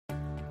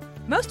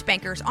Most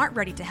bankers aren't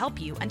ready to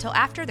help you until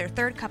after their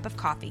third cup of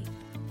coffee.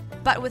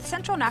 But with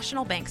Central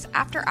National Bank's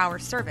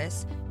after-hours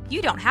service,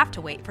 you don't have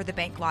to wait for the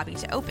bank lobby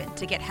to open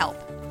to get help.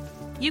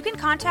 You can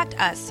contact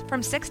us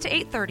from 6 to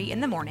 8:30 in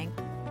the morning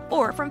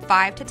or from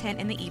 5 to 10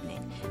 in the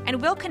evening,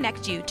 and we'll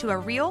connect you to a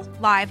real,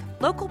 live,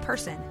 local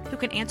person who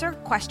can answer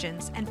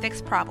questions and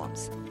fix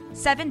problems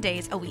 7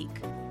 days a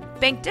week.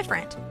 Bank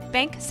different.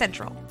 Bank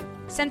Central.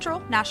 Central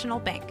National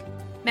Bank.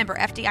 Member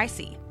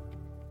FDIC.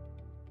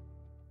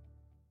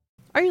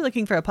 Are you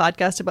looking for a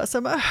podcast about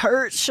some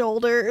hurt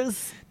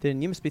shoulders?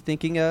 Then you must be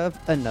thinking of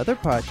another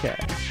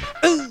podcast.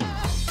 Ooh.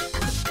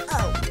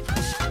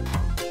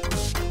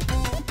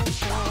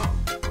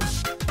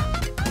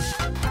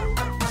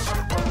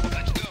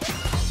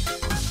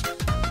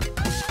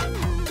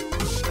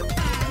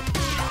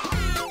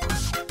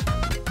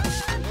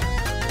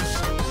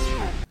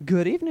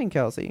 Good evening,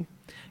 Kelsey.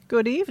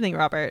 Good evening,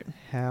 Robert.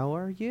 How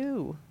are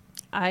you?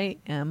 I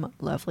am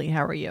lovely.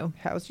 How are you?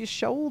 How's your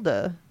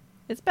shoulder?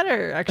 It's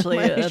better, actually.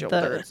 My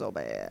shoulder hurts so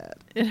bad.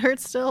 It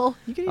hurts still.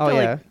 You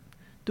can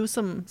do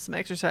some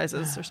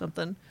exercises or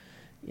something.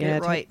 Get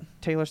it right.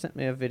 Taylor sent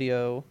me a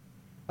video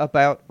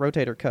about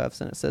rotator cuffs,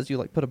 and it says you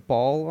put a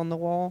ball on the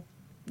wall.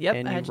 Yep,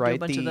 and I you had to do write a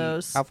bunch the of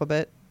those.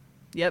 alphabet.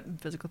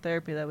 Yep, physical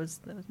therapy. That was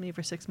me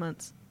for 6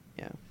 months.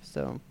 Yeah,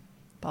 so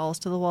balls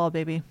to the wall,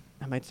 baby.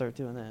 I might start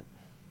doing that.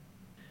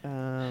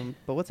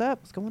 But what's up?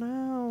 What's going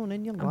on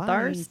in your life?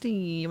 I'm thirsty.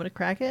 You want to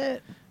crack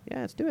it?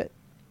 Yeah, let's do it.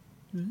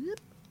 Yep.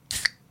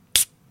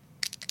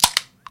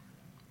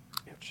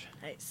 Ouch.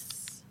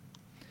 Nice.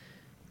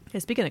 Hey,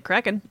 speaking of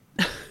cracking.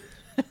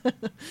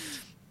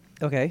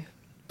 Okay.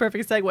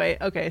 Perfect segue.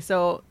 Okay,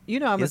 so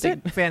I'm a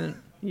big fan.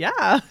 Yeah,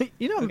 I'm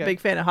a big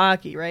fan of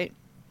hockey, right?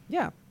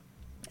 Yeah.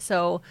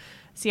 So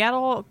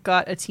Seattle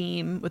got a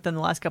team within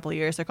the last couple of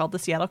years. They're called the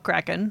Seattle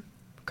Kraken.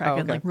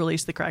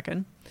 Released the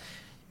Kraken.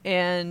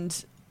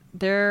 And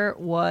there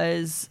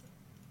was...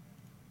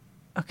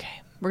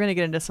 Okay, we're going to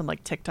get into some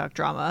TikTok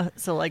drama.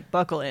 So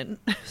buckle in.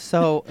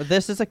 So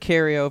this is a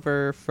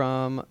carryover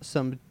from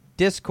some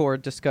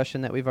Discord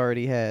discussion that we've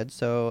already had.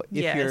 So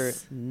if you're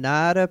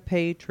not a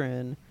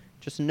patron,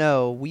 just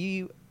know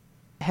we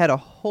had a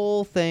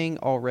whole thing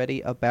already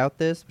about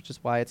this, which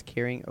is why it's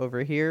carrying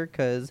over here,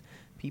 because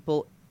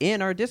people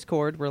in our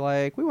Discord were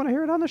like, we want to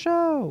hear it on the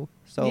show.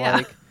 So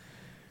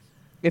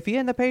if you're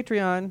in the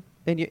Patreon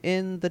and you're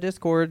in the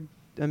Discord,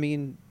 I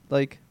mean,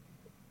 the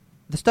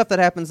stuff that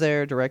happens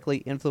there directly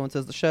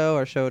influences the show.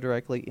 Our show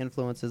directly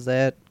influences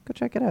that. Go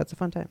check it out. It's a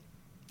fun time.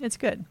 It's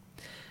good.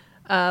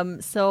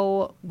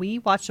 So we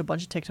watched a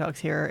bunch of TikToks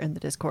here in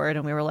the Discord,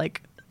 and we were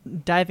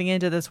diving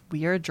into this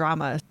weird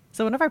drama.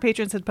 So one of our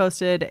patrons had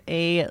posted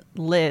a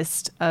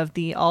list of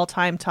the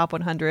all-time top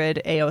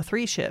 100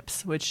 AO3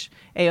 ships, which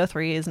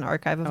AO3 is an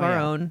archive of our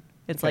own.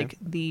 It's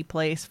the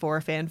place for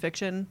fan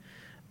fiction.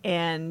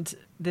 And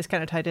this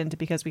kind of tied into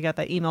because we got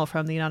that email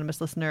from the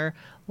anonymous listener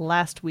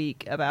last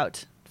week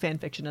about fan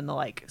fiction and the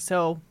like.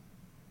 So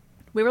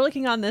we were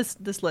looking on this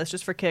list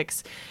just for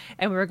kicks,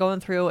 and we were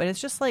going through, and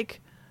it's just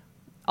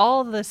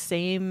all the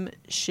same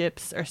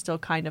ships are still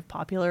kind of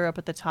popular up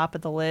at the top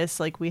of the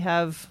list. We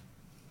have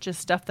just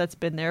stuff that's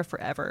been there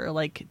forever,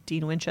 like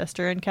Dean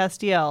Winchester and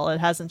Castiel. It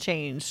hasn't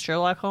changed.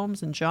 Sherlock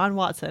Holmes and John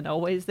Watson,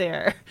 always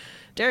there.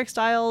 Derek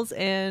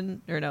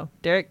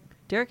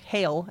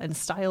Hale and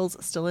Styles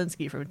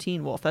Stilinski from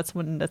Teen Wolf. That's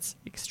one that's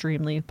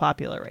extremely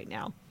popular right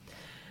now.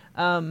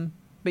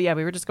 But yeah,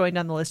 we were just going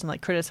down the list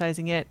and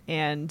criticizing it,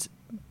 and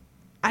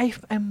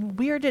I'm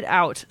weirded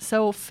out.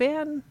 So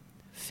fan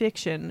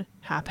fiction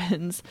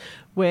happens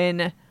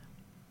when,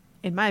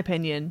 in my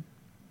opinion,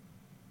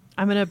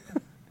 I'm gonna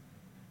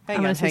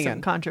say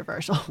something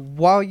controversial.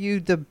 While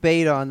you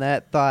debate on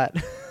that thought,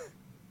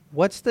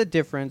 what's the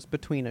difference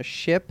between a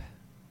ship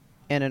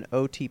and an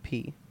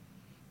OTP?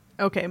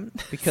 Okay.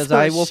 Because so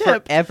I will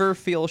forever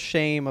feel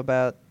shame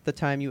about the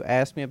time you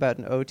asked me about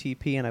an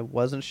OTP and I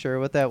wasn't sure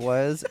what that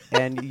was,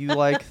 and you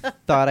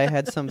thought I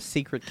had some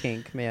secret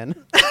kink, man.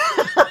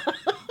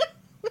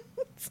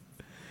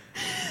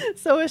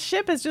 So a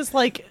ship is just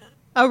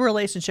a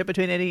relationship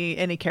between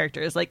any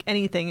characters.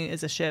 Anything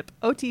is a ship.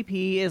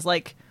 OTP is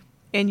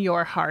in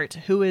your heart,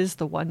 who is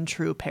the one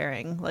true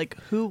pairing?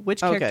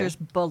 Which characters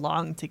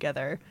belong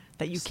together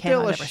that you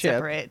cannot ever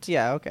separate?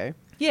 Yeah, okay.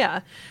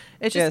 Yeah.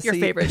 It's just your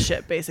favorite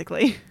ship,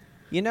 basically.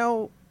 You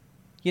know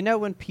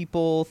when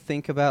people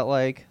think about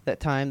that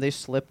time they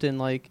slipped in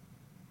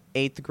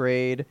 8th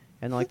grade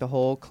and the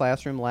whole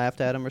classroom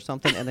laughed at them or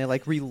something, and they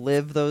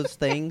relive those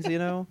things,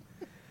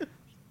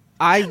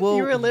 I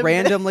will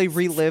randomly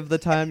relive the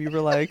time you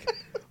were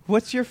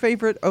what's your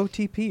favorite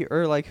OTP?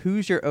 Or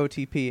who's your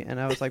OTP? And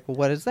I was well,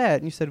 what is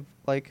that? And you said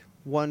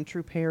one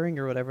true pairing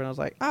or whatever. And I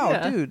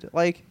was dude,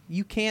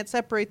 you can't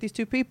separate these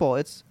two people.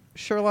 It's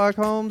Sherlock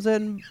Holmes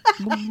and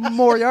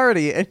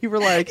Moriarty. And you were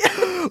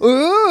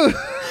ooh.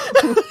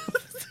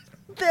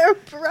 They're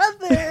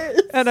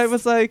brothers. And I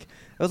was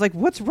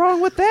what's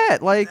wrong with that?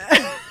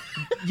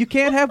 You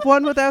can't have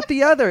one without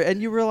the other.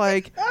 And you were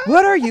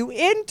what are you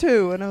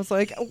into? And I was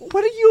what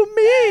do you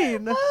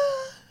mean?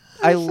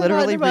 I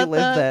literally forgot about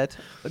relive that.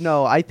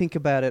 No, I think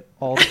about it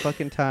all the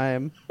fucking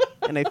time,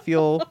 and I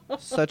feel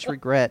such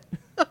regret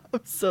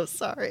I'm so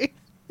sorry.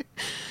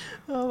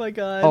 Oh my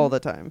god. all the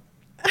time.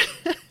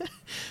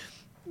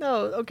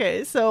 No,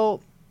 okay.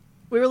 So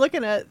we were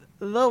looking at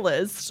the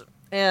list,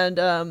 and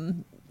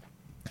so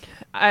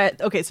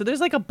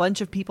there's like a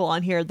bunch of people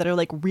on here that are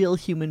like real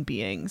human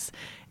beings,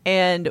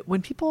 and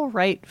when people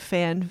write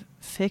fan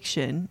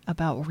fiction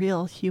about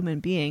real human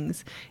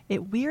beings,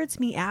 it weirds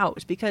me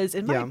out because,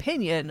 in my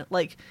opinion,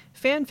 like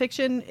fan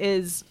fiction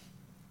is.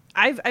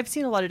 I've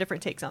seen a lot of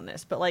different takes on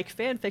this, but like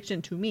fan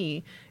fiction to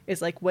me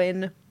is like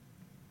when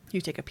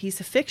you take a piece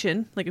of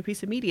fiction, like a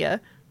piece of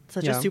media,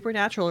 such as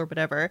supernatural or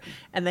whatever,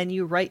 and then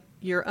you write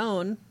your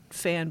own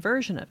fan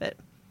version of it.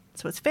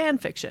 So it's fan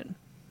fiction.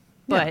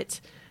 Yeah.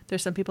 But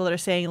there's some people that are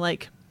saying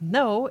like,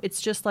 no,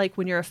 it's just like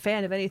when you're a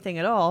fan of anything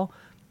at all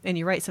and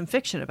you write some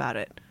fiction about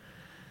it.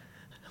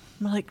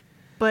 I'm like,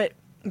 but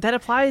that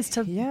applies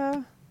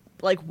to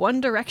like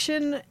One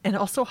Direction and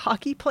also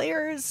hockey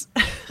players.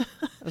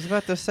 I was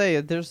about to say,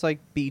 there's like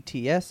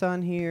BTS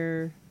on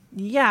here.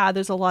 Yeah,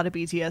 there's a lot of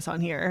BTS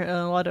on here, and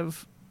a lot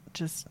of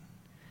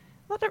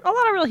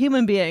real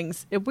human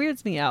beings. It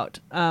weirds me out.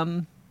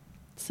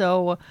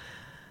 So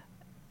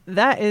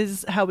that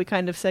is how we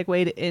kind of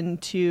segued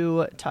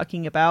into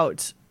talking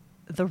about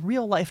the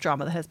real life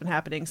drama that has been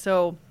happening.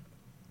 So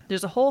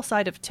there's a whole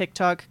side of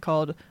TikTok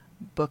called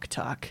Book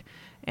Talk,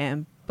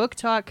 and Book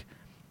Talk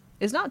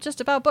is not just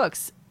about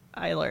books.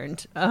 I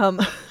learned.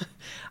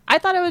 I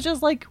thought it was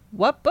just like,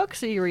 what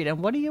books are you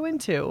reading? What are you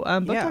into?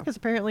 Book Talk is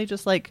apparently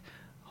just like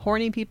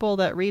horny people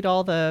that read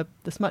all the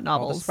smut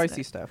novels. All the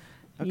spicy stuff.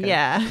 Okay.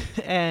 Yeah.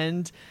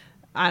 And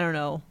I don't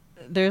know.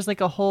 There's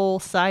like a whole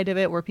side of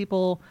it where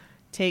people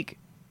take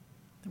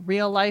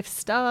real life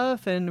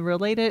stuff and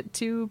relate it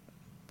to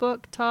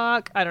Book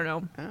Talk. I don't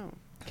know. Oh.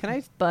 Can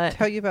I But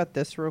tell you about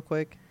this real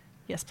quick?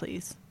 yes,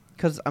 please.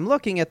 Because I'm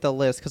looking at the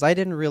list because I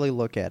didn't really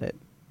look at it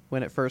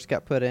when it first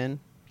got put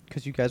in.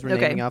 Because you guys were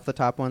naming off the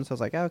top ones, so I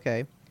was like,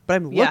 okay. But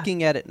I'm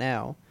looking at it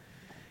now.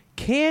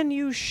 Can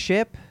you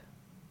ship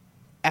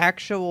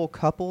actual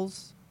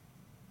couples?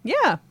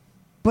 Yeah.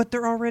 But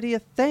they're already a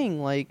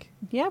thing. Like,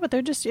 Yeah, but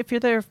they're just if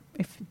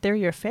they're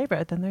your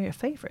favorite, then they're your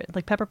favorite.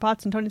 Like Pepper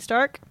Potts and Tony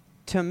Stark.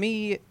 to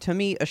me,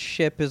 a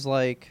ship is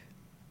like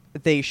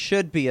they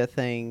should be a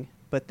thing,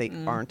 but they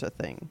aren't a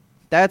thing.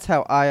 That's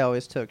how I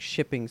always took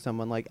shipping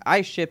someone. Like,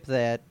 I ship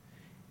that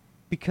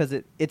because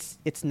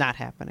it's not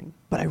happening,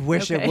 but I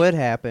wish it would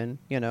happen,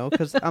 you know,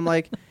 because I'm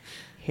like,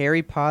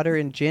 Harry Potter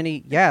and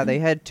Ginny, yeah, they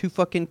had 2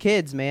 fucking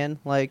kids, man.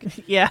 Like,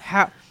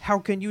 how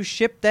can you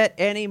ship that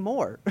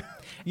anymore?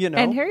 You know?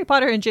 And Harry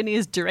Potter and Ginny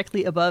is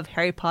directly above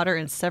Harry Potter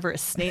and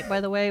Severus Snape,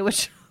 by the way,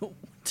 which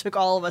took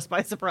all of us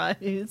by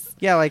surprise.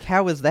 Yeah, like,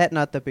 how is that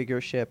not the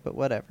bigger ship? But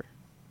whatever.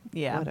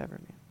 Yeah. Whatever,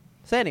 man.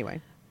 So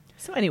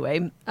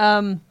anyway,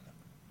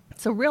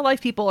 so real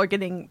life people are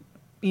getting,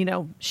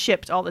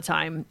 shipped all the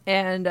time,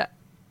 and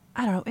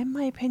I don't know, in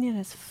my opinion,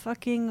 it's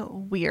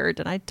fucking weird,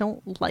 and I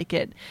don't like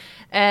it.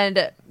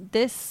 And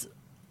this,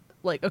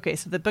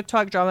 so the Book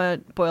Talk drama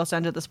boils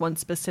down to this one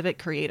specific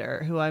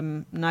creator who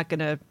I'm not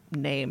going to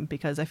name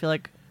because I feel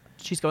like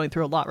she's going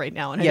through a lot right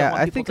now. And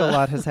I think a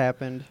lot has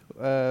happened.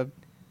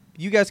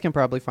 You guys can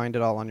probably find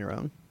it all on your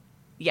own.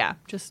 Yeah,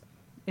 just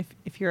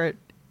if you're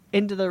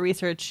into the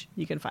research,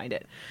 you can find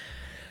it.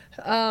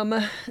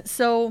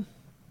 So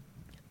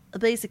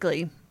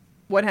basically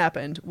what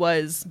happened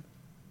was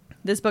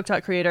this Book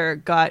Talk creator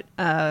got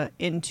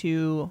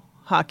into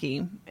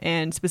hockey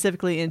and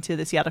specifically into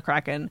the Seattle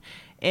Kraken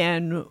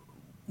and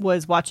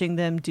was watching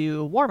them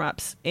do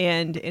warm-ups.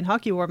 And in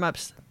hockey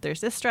warm-ups,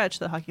 there's this stretch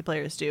that hockey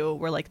players do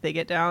where they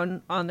get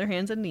down on their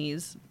hands and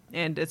knees,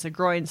 and it's a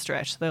groin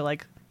stretch. So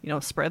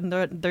they're spreading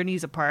their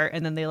knees apart,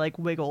 and then they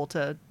wiggle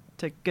to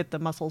get the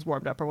muscles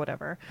warmed up or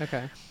whatever.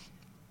 Okay.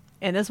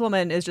 And this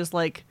woman is just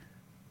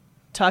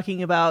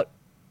talking about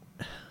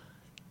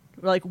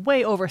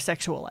way over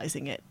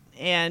sexualizing it.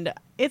 And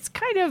it's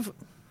kind of,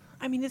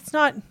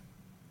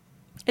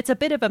 it's a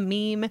bit of a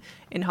meme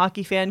in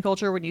hockey fan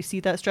culture when you see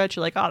that stretch.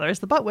 You're like, oh, there's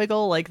the butt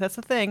wiggle. That's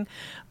the thing.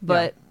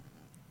 But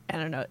I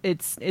don't know.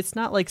 It's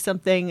not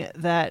something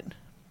that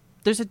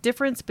there's a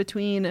difference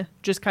between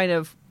just kind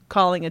of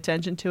calling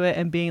attention to it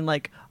and being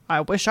like,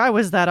 I wish I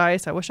was that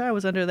ice. I wish I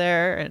was under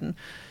there.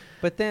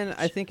 But then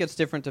I think it's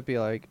different to be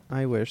like,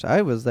 I wish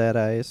I was that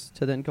ice,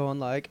 to then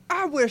going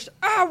I wish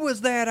I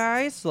was that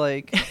ice.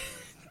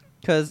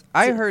 Because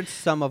I heard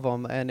some of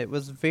them, and it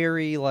was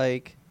very,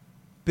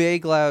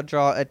 big, loud,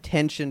 draw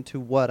attention to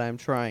what I'm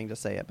trying to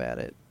say about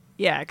it.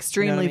 Yeah,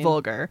 extremely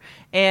vulgar.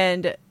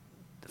 And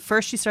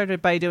first she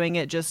started by doing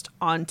it just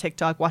on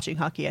TikTok, watching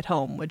hockey at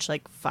home, which,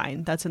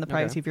 fine. That's in the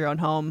privacy of your own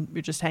home.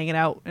 You're just hanging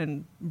out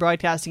and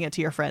broadcasting it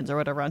to your friends or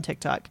whatever on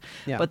TikTok.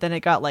 Yeah. But then it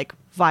got,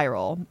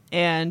 viral.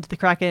 And the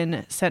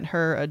Kraken sent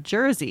her a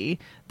jersey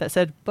that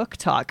said Book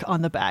Talk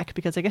on the back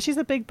because I guess she's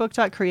a big Book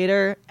Talk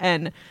creator.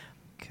 And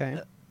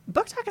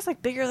Book Talk is,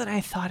 bigger than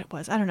I thought it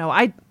was. I don't know.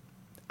 I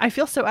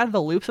feel so out of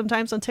the loop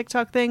sometimes on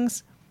TikTok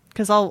things.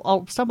 because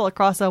I'll stumble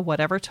across a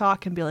whatever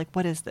talk and be like,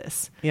 what is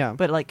this? Yeah.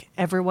 But like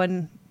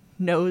everyone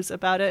knows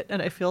about it,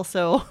 and I feel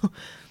so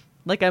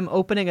like I'm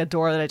opening a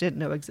door that I didn't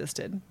know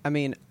existed. I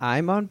mean,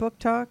 I'm on Book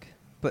Talk,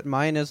 but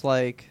mine is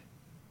like,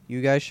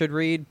 you guys should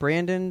read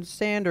Brandon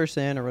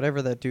Sanderson or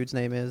whatever that dude's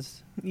name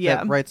is. Yeah.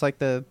 That writes like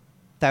the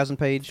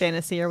 1,000-page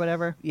Fantasy or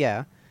whatever.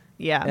 Yeah.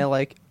 Yeah. And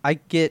like I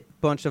get a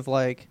bunch of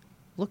like,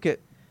 look at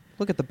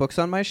the books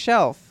on my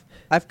shelf.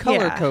 I've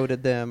color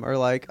coded them, or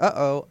like,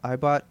 I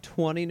bought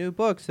 20 new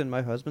books and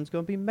my husband's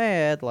gonna be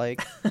mad.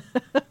 Like,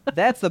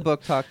 that's the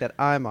Book Talk that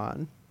I'm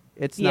on.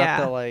 It's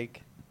not the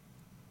like,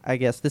 I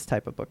guess this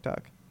type of Book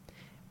Talk.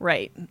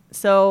 Right.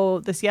 So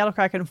the Seattle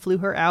Kraken flew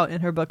her out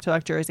in her Book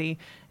Talk jersey,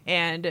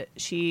 and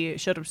she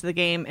showed up to the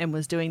game and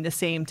was doing the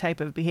same type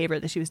of behavior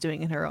that she was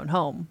doing in her own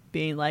home,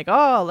 being like,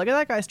 oh, look at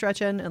that guy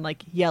stretching, and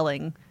like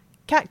yelling,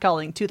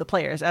 catcalling to the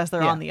players as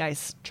they're on the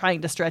ice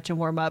trying to stretch and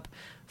warm up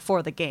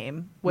for the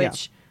game,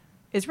 which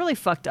is really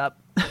fucked up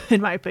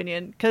in my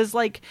opinion. Because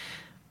like,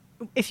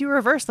 if you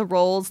reverse the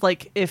roles,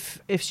 like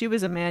if she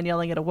was a man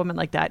yelling at a woman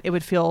like that, it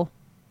would feel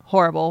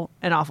horrible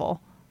and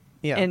awful.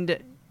 Yeah. And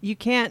you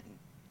can't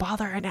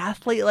bother an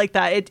athlete like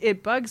that.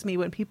 It bugs me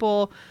when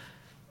people,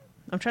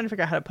 I'm trying to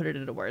figure out how to put it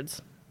into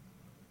words.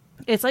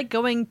 It's like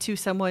going to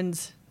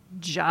someone's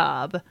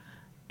job,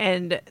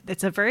 and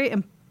it's a very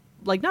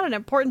like not an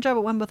important job,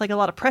 but one with like a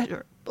lot of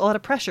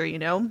pressure, you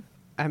know?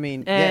 I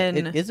mean, and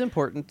it is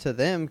important to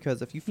them,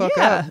 because if you fuck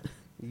up,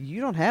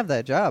 you don't have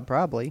that job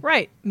probably.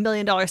 Right. $1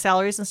 million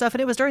salaries and stuff. And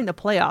it was during the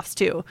playoffs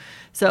too.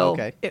 So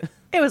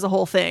it was a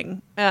whole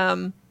thing.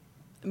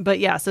 But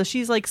yeah, so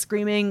she's like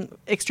screaming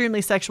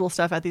extremely sexual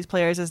stuff at these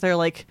players as they're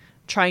like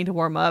trying to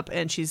warm up,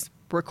 and she's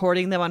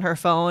recording them on her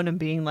phone and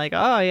being like,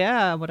 oh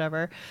yeah,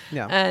 whatever.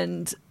 Yeah.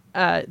 And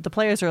the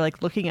players are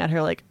like looking at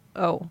her like,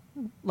 oh,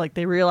 like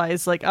they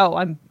realize like, oh,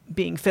 I'm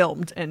being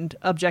filmed and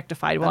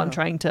objectified while I'm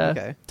trying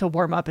to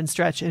warm up and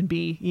stretch and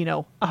be, you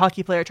know, a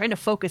hockey player trying to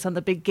focus on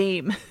the big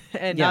game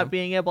and not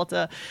being able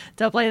to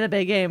play the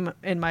big game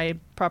in my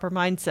proper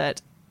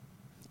mindset.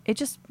 It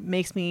just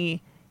makes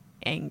me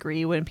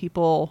angry when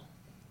people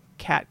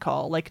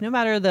catcall, like no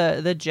matter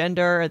the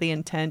gender or the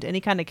intent, any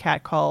kind of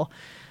catcall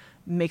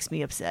makes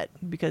me upset,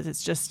 because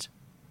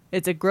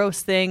it's a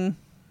gross thing.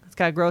 It's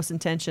got gross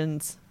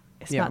intentions.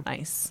 It's not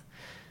nice.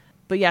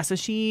 But yeah, so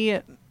she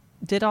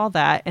did all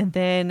that, and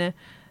then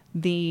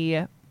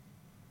it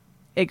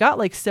got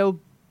like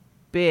so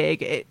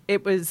big.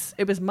 It was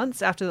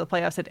months after the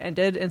playoffs had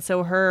ended, and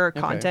so her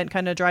content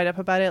kind of dried up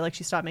about it. Like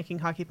she stopped making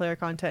hockey player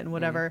content and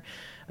whatever.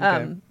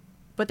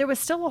 But there was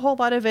still a whole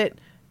lot of it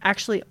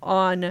actually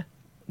on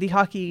the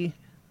hockey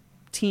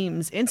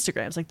team's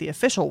Instagrams, like the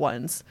official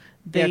ones.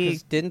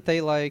 Because didn't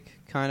they like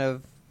kind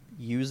of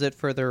use it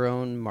for their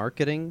own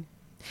marketing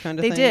kind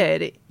of thing? They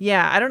did.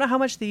 Yeah. I don't know how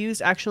much they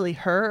used actually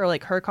her or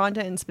like her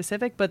content in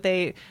specific, but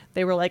they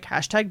were like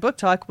hashtag Book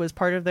Talk was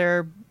part of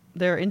their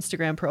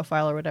Instagram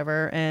profile or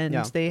whatever. And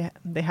they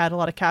had a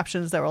lot of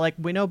captions that were like,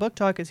 we know Book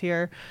Talk is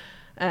here.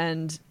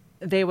 And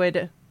they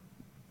would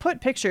put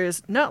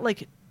pictures, not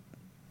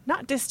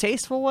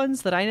distasteful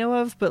ones that I know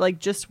of, but like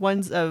just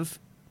ones of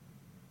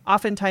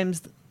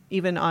oftentimes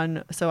even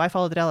on, so I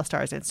follow the Dallas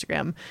Stars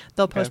Instagram.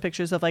 They'll post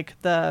pictures of like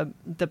the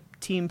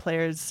team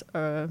players,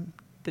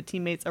 the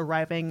teammates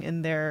arriving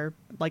in their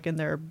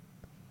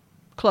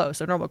clothes,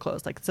 their normal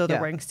clothes. Like, so they're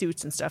wearing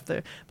suits and stuff.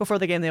 Before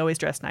the game, they always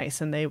dress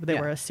nice and they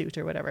wear a suit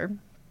or whatever.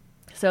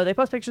 So they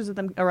post pictures of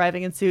them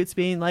arriving in suits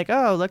being like,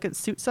 oh, look at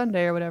Suit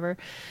Sunday or whatever.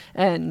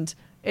 And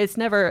it's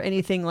never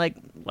anything like,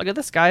 look at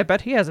this guy. I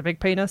bet he has a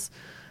big penis.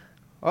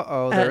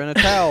 They're in a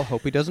towel.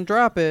 Hope he doesn't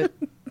drop it.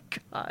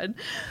 God.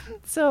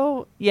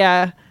 So,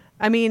 yeah.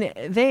 I mean,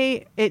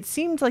 it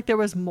seemed like there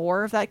was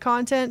more of that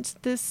content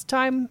this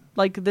time,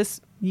 like this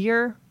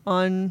year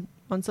on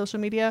social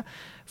media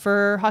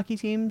for hockey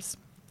teams.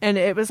 And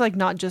it was like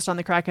not just on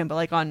the Kraken, but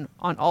like on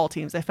all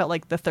teams. I felt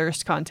like the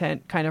thirst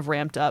content kind of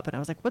ramped up, and I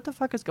was like, what the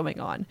fuck is going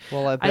on?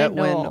 Well, I bet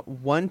when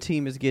one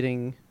team is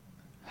getting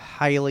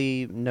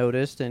highly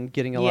noticed and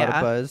getting a lot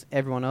of buzz,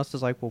 everyone else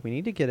is like, well, we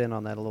need to get in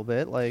on that a little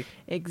bit. Like,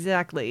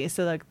 exactly.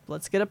 So like,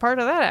 let's get a part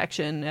of that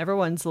action.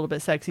 Everyone's a little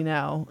bit sexy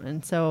now.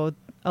 And so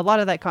a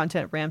lot of that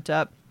content ramped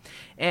up.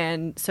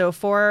 And so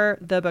for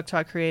the Book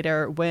Talk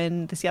creator,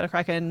 when the Seattle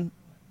Kraken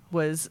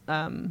was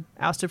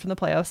ousted from the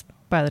playoffs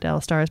by the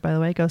Dallas Stars, by the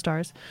way, go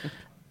Stars,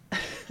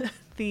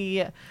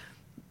 the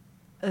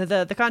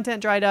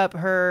content dried up.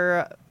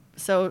 Her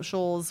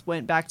socials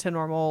went back to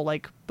normal,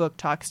 like Book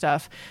Talk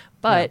stuff.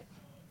 But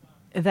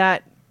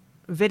that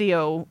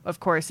video,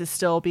 of course, is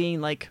still being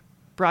like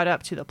brought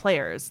up to the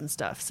players and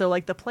stuff. So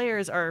like the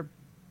players are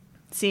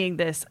seeing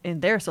this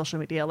in their social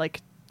media,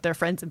 like their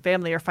friends and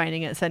family are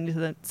finding it,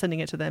 sending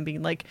it to them,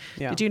 being like,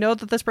 did you know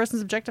that this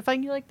person's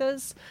objectifying you like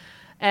this?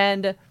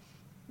 And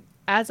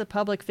as a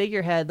public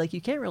figurehead, like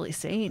you can't really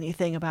say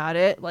anything about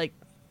it. Like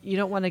you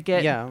don't want to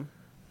get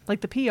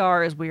like the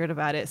PR is weird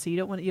about it. So you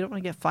don't want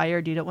to get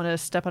fired. You don't want to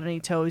step on any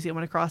toes. You don't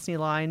want to cross any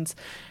lines.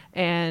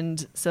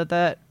 And so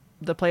that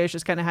the players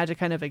just kind of had to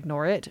kind of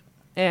ignore it.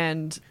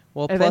 And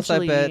plus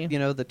I bet,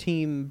 the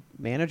team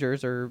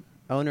managers are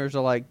owners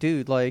are like,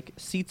 dude, like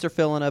seats are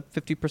filling up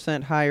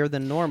 50% higher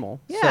than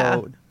normal. Yeah.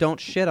 So don't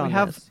shit on We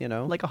have this, you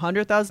know? like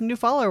 100,000 new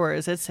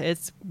followers.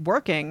 It's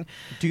working.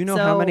 Do you know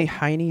So- how many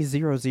Heine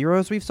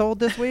 00s we've sold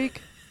this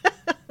week?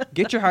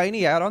 Get your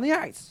Heine out on the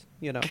ice,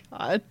 you know?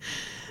 God.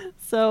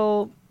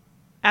 So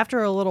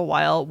after a little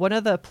while, one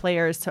of the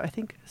players, so I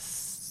think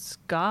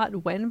Scott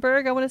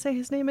Wenberg, I want to say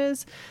his name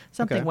is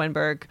something Okay.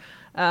 Wenberg.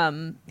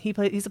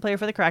 He's a player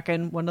for the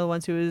Kraken, one of the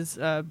ones who is,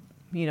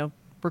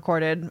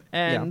 recorded,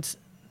 and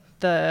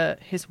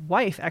his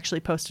wife actually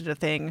posted a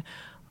thing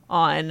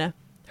on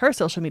her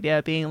social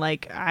media being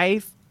like,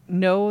 I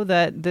know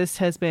that this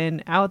has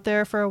been out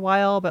there for a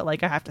while, but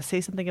like I have to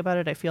say something about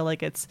it. I feel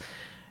like it's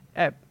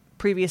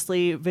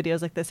previously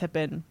videos like this have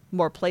been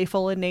more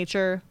playful in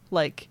nature,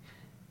 like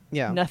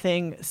Yeah.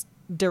 nothing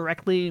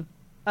directly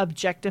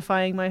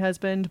objectifying my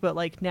husband, but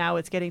like now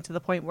it's getting to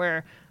the point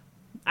where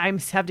I'm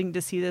having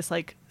to see this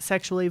like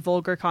sexually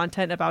vulgar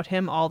content about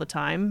him all the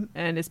time,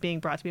 and it's being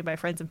brought to me by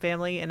friends and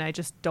family, and I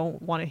just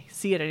don't want to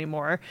see it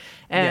anymore.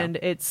 And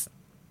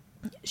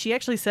she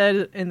actually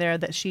said in there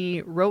that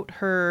she wrote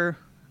her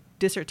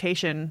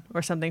dissertation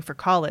or something for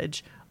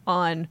college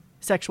on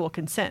sexual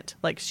consent.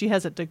 Like she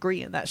has a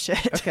degree in that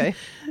shit. Okay.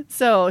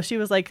 So she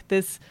was like,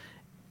 this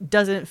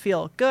doesn't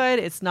feel good.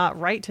 It's not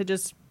right to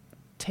just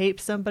tape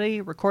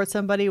somebody, record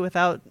somebody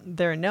without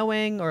their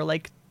knowing, or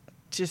like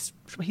just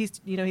he's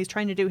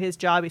trying to do his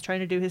job, he's trying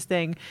to do his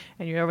thing,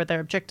 and you're over there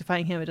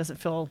objectifying him. It doesn't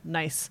feel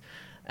nice.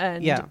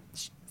 And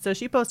so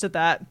she posted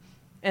that,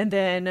 and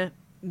then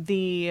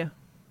the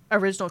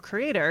original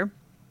creator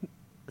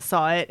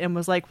saw it and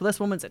was like, well,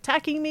 this woman's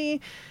attacking me,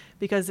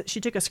 because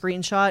she took a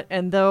screenshot,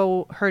 and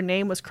though her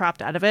name was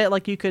cropped out of it,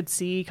 like you could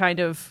see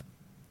kind of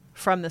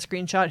from the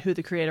screenshot who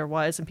the creator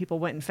was, and people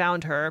went and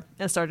found her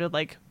and started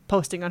like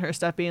posting on her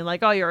stuff being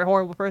like, oh, you're a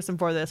horrible person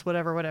for this,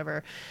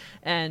 whatever.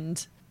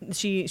 And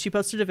she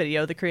posted a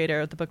video, the creator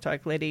of the Book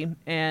Talk lady,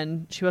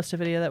 and she posted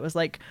a video that was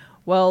like,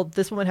 well,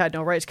 this woman had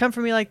no right to come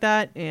for me like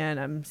that, and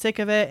I'm sick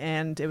of it,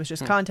 and it was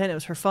just content, it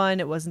was for fun,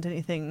 it wasn't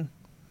anything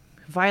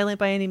violent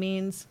by any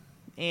means.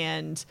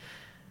 And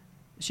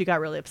she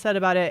got really upset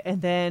about it,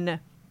 and then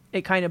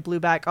it kind of blew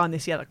back on the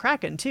Seattle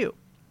Kraken too,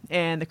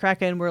 and the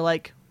Kraken were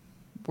like,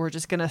 we're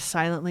just gonna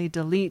silently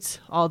delete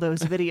all those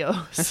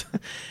videos.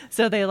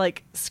 So they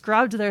like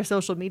scrubbed their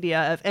social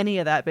media of any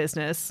of that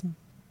business.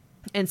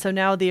 And so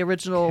now the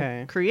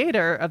original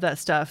creator of that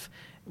stuff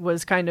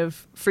was kind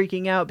of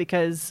freaking out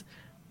because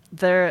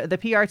the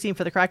PR team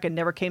for the Kraken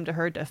never came to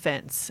her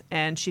defense,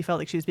 and she felt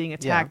like she was being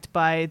attacked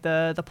by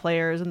the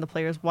players and the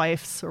players'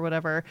 wives or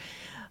whatever.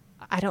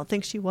 I don't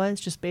think she was,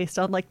 just based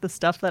on like the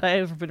stuff that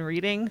I've been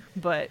reading,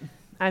 but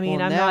I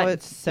mean, I'm not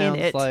in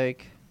it.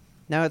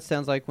 Now it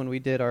sounds like when we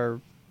did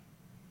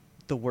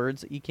the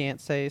words that you can't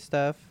say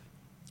stuff.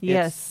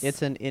 Yes.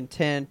 It's an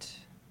intent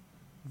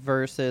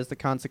versus the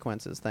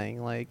consequences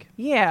thing. Like,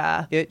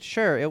 yeah,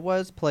 it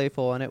was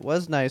playful, and it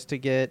was nice to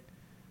get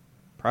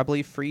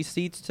probably free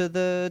seats to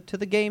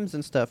the games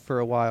and stuff for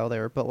a while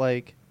there, but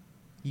like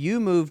you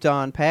moved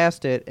on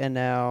past it, and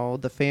now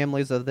the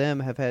families of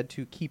them have had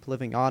to keep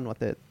living on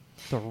with it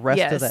the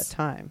rest of that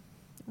time.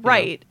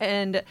 Right. You know?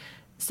 And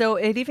so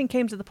it even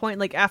came to the point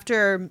like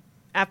after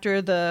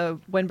the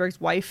Wenberg's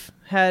wife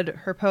had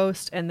her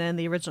post, and then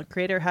the original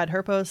creator had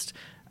her post,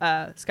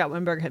 Scott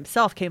Wenberg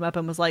himself came up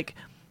and was like,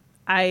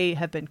 I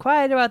have been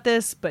quiet about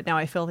this, but now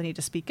I feel the need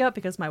to speak up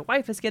because my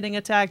wife is getting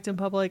attacked in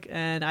public,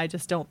 and I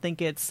just don't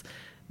think it's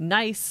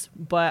nice.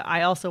 But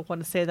I also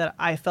want to say that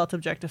I felt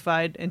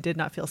objectified and did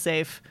not feel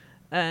safe,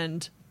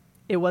 and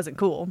it wasn't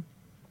cool.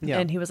 Yeah.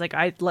 And he was like,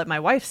 I let my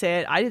wife say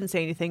it. I didn't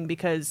say anything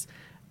because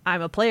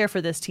I'm a player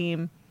for this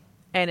team,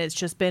 and it's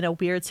just been a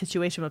weird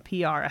situation with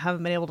PR. I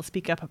haven't been able to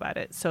speak up about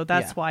it. So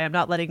that's why I'm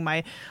not letting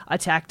my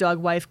attack dog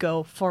wife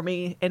go for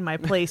me in my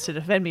place to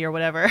defend me or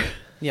whatever.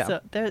 Yeah. So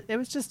it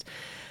was just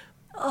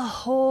a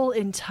whole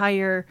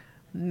entire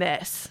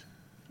mess,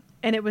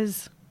 and it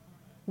was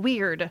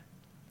weird.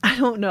 I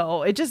don't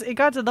know. It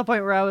got to the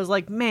point where I was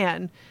like,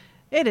 man,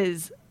 it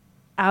is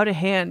out of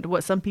hand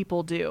what some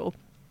people do.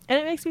 And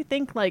it makes me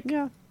think like,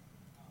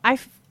 I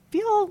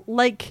feel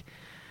like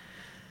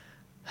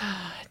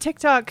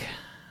TikTok,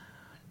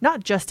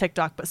 not just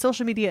TikTok, but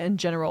social media in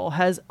general,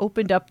 has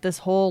opened up this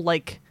whole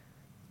like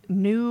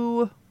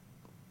new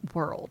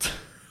world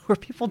where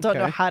people don't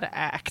know how to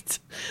act.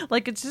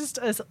 Like it's just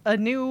a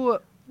new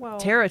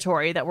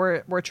territory that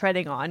we're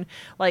treading on.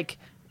 Like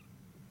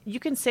you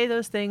can say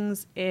those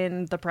things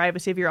in the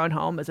privacy of your own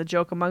home as a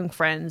joke among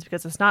friends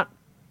because it's not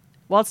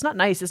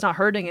nice. It's not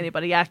hurting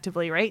anybody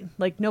actively, right?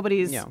 Like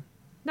nobody's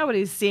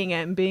seeing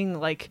it and being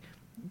like,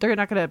 they're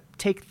not going to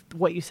take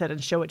what you said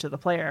and show it to the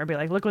player and be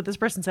like, look what this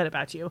person said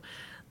about you.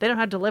 They don't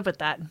have to live with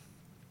that.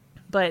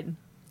 But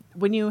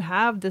when you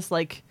have this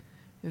like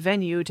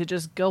venue to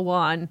just go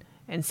on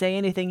and say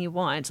anything you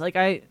want, like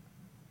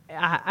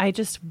I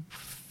just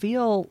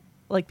feel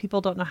like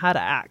people don't know how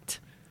to act.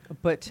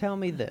 But tell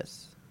me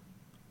this.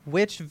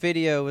 Which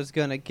video is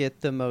going to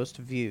get the most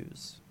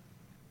views?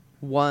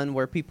 One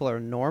where people are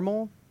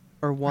normal,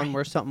 or one Right.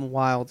 where something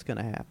wild's going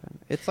to happen.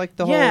 It's like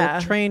the Yeah.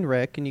 whole train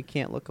wreck and you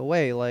can't look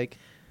away. Like,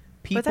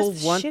 But that's people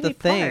the want the shitty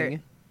thing,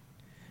 part.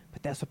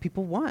 but that's what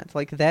people want.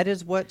 Like, that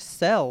is what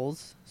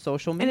sells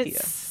social And media.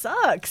 it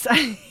sucks. I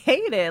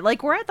hate it.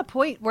 Like, we're at the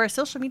point where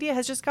social media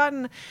has just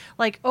gotten,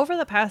 like, over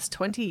the past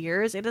 20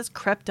 years, it has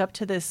crept up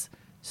to this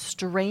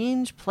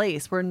strange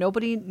place where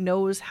nobody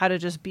knows how to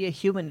just be a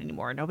human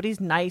anymore.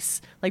 Nobody's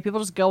nice. Like, people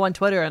just go on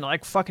Twitter and,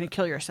 like, fucking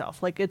kill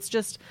yourself. Like, it's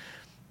just,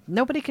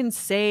 nobody can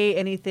say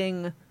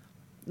anything.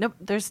 No,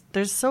 there's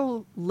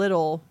so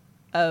little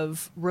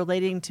of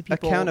relating to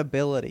people.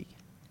 Accountability.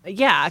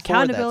 Yeah, for that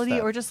accountability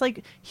stuff. or just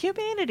like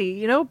humanity,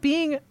 you know,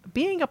 being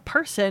a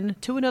person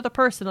to another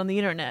person on the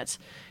internet.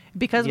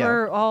 Because Yeah.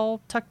 we're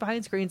all tucked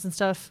behind screens and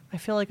stuff. I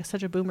feel like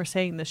such a boomer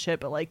saying this shit,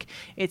 but like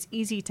it's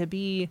easy to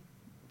be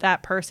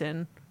that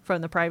person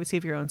from the privacy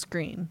of your own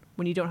screen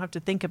when you don't have to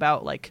think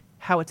about like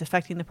how it's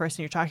affecting the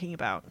person you're talking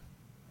about.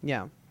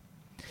 Yeah.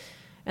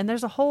 And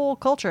there's a whole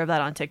culture of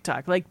that on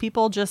TikTok. Like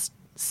people just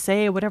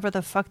say whatever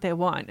the fuck they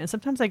want. And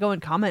sometimes I go in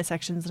comment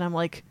sections and I'm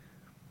like,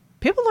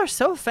 people are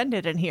so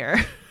offended in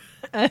here.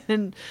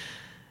 And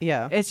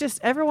Yeah. it's just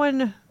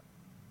everyone.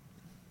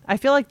 I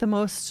feel like the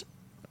most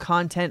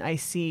content I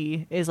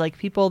see is like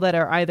people that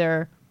are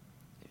either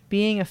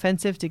being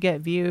offensive to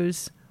get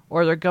views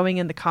or they're going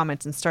in the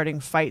comments and starting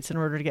fights in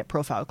order to get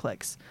profile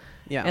clicks.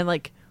 Yeah. And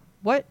like,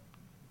 what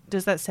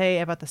does that say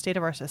about the state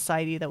of our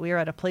society that we are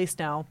at a place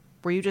now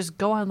where you just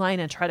go online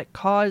and try to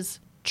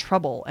cause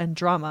trouble and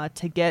drama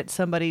to get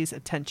somebody's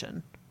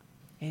attention?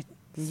 It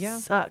Yeah.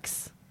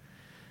 sucks.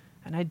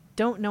 And I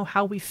don't know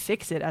how we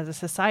fix it as a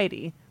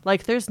society.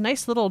 Like, there's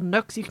nice little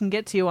nooks you can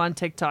get to on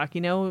TikTok,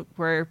 you know,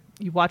 where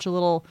you watch a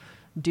little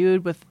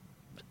dude with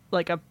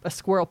like a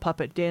squirrel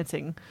puppet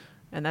dancing,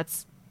 and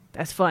that's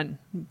fun.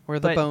 Or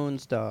the But-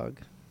 Bones dog.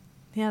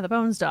 Yeah, the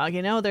Bones dog,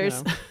 you know,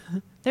 there's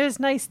there's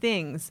nice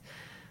things,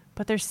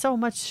 but there's so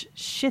much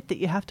shit that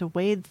you have to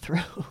wade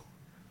through.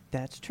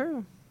 That's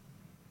true.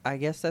 I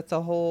guess that's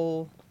a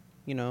whole,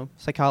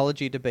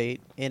 psychology debate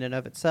in and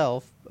of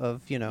itself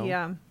of,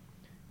 Yeah.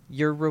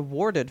 you're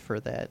rewarded for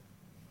that,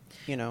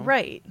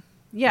 Right.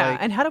 Yeah,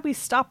 Like- and how do we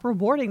stop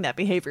rewarding that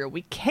behavior?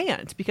 We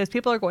can't because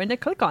people are going to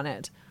click on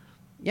it.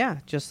 Yeah,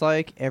 just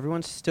like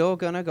everyone's still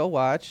going to go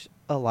watch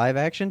a live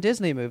action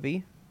Disney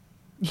movie,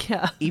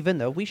 Yeah. even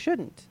though we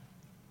shouldn't,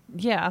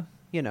 Yeah.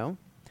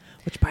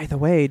 Which, by the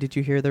way, did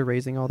you hear they're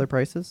raising all their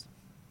prices?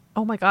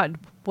 Oh my God.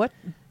 What?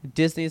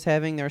 Disney's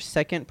having their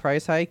second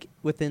price hike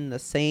within the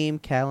same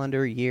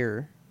calendar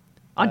year.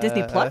 On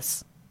Disney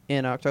Plus?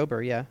 In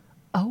October, yeah.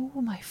 Oh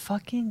my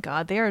fucking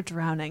God. They are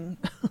drowning.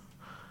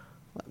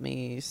 Let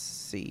me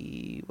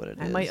see what it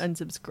is. I might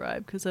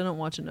unsubscribe because I don't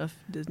watch enough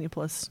Disney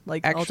Plus.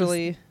 Like,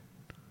 Actually, I'll just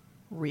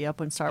re-up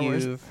when Star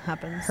Wars you've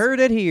happens. heard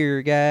it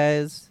here,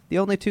 guys. The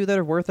only two that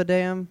are worth a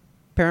damn,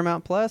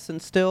 Paramount Plus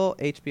and still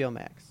HBO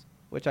Max,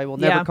 which I will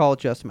never Yeah. call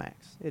just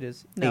Max. It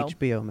is No.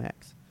 HBO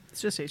Max.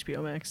 It's just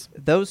HBO Max.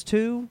 Those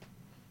two,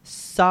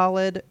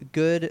 solid,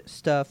 good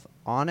stuff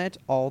on it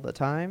all the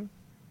time.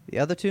 The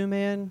other two,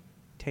 man,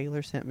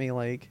 Taylor sent me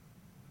like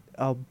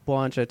a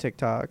bunch of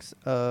TikToks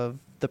of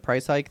the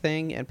price hike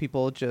thing and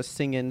people just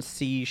singing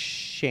sea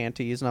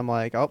shanties. And I'm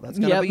like, oh, that's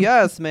going to Yep. be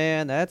us,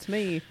 man. That's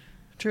me.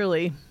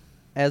 Truly.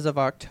 As of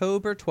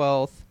October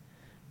 12th,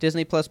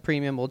 Disney Plus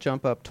Premium will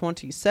jump up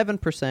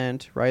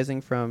 27%,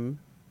 rising from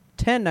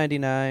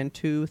 $10.99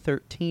 to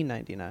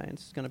 $13.99.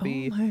 It's going to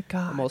be oh my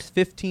God. almost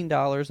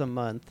 $15 a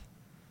month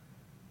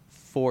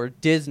for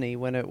Disney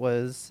when it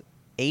was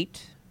 $8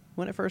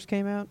 when it first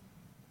came out.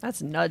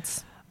 That's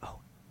nuts.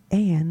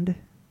 And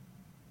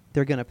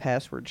they're going to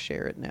password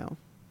share it now.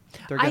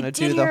 They're I going to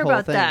did do the hear whole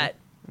about thing. that.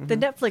 The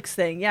Mhm. Netflix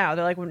thing. Yeah.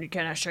 They're like, when you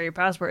cannot share your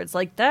passwords.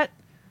 Like, that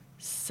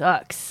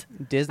sucks.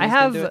 Disney's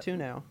I going to do have- it too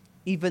now.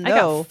 Even I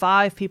though got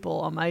 5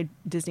 people on my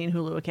Disney and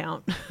Hulu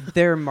account.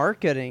 their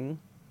marketing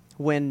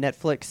when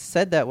Netflix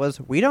said that was,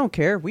 we don't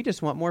care. We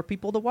just want more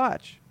people to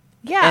watch.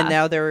 Yeah. And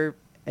now they're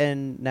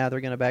going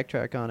to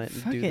backtrack on it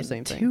and do the Fucking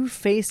same thing.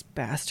 two-faced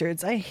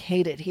bastards. I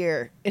hate it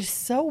here. It's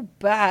so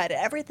bad.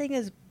 Everything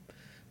is...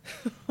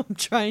 I'm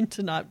trying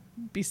to not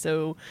be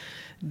so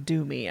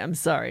doomy. I'm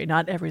sorry.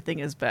 Not everything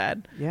is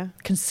bad. Yeah.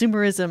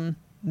 Consumerism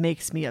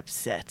makes me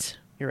upset.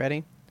 You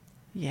ready?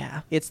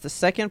 Yeah. It's the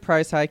second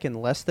price hike in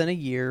less than a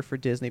year for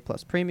Disney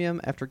Plus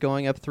Premium after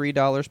going up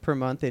 $3 per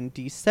month in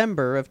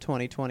December of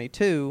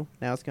 2022.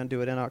 Now it's going to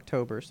do it in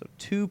October. So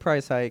 2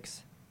 price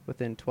hikes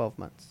within 12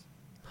 months.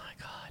 Oh my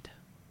God.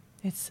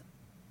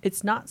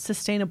 It's not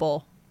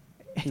sustainable.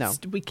 No.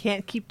 We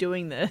can't keep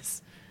doing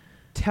this.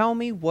 Tell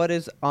me what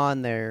is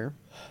on there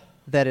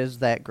that is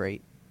that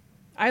great.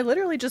 I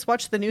literally just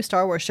watch the new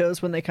Star Wars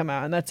shows when they come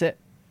out, and that's it.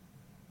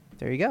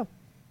 There you go.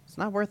 It's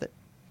not worth it.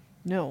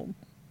 No.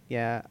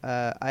 Yeah,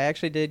 I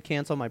actually did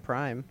cancel my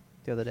Prime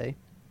the other day.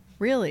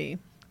 Really?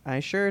 I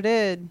sure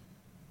did.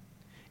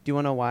 Do you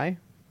want to know why?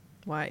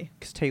 Why?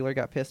 Because Taylor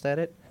got pissed at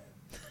it.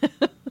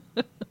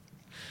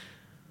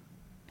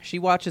 She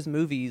watches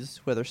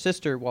movies with her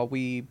sister while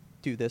we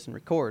do this and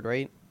record,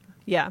 right?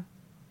 Yeah.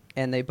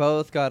 And they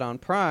both got on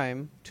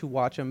Prime to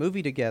watch a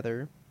movie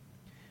together.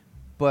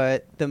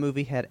 but the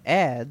movie had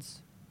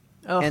ads,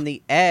 Oh, and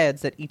the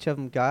ads that each of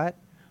them got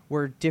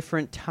were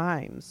different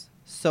times.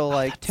 So,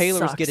 like, that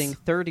Taylor was sucks. getting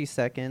 30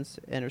 seconds,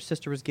 and her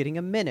sister was getting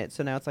a minute.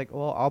 So now it's like,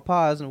 well, I'll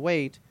pause and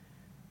wait.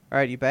 All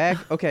right, you back?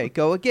 Okay,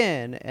 go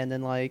again. And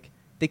then, like,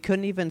 they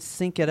couldn't even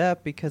sync it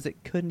up because it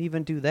couldn't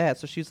even do that.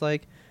 So she's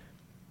like,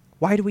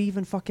 why do we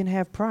even fucking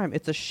have Prime?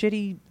 It's a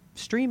shitty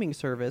streaming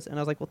service. And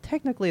I was like, well,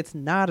 technically it's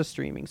not a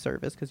streaming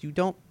service because you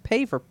don't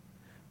pay for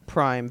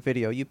Prime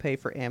Video. You pay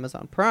for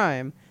Amazon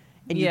Prime,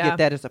 and you Yeah. get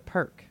that as a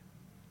perk.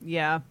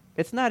 yeah,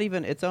 It's not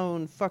even its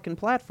own fucking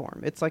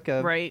platform. It's like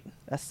right.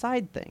 a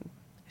side thing.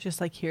 It's just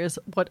like, here's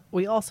what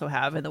we also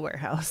have in the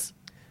warehouse.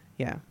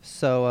 Yeah.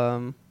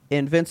 So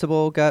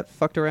Invincible got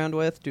fucked around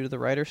with due to the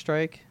writer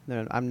strike.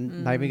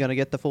 I'm not even going to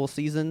get the full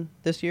season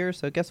this year.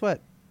 So guess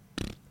what?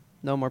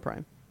 No more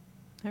Prime.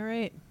 All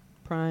right.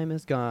 Prime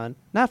is gone.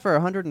 Not for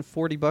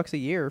 $140 a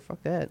year.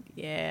 Fuck that.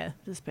 Yeah,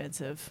 it's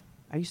expensive.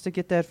 I used to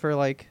get that for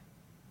like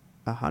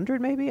 $100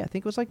 maybe. I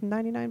think it was like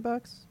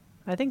 $99.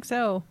 I think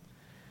so.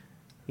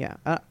 Yeah.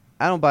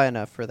 I don't buy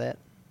enough for that.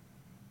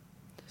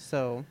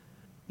 So,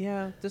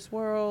 yeah, this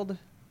world,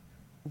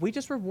 we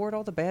just reward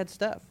all the bad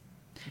stuff.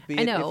 Be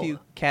I it know. if you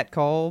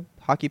catcall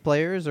hockey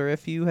players or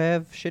if you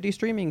have shitty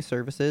streaming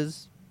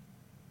services,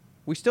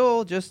 we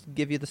still just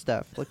give you the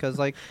stuff. Because,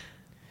 like,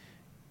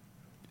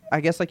 I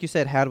guess, like you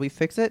said, how do we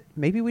fix it?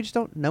 Maybe we just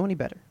don't know any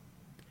better.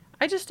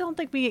 I just don't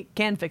think we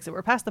can fix it.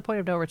 We're past the point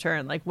of no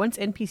return. Like, once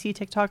NPC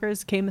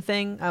TikTokers came a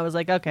thing, I was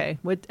like, okay.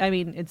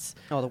 It's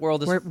Oh, the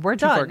world is we're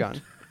too far done.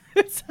 gone.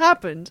 It's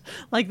happened.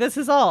 Like, this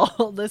is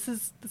all. This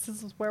is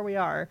where we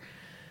are.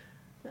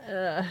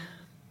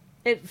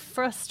 It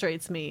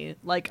frustrates me.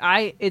 Like,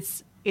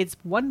 it's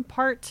one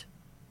part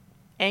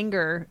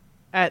anger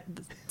at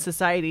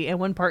society and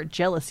one part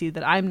jealousy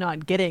that I'm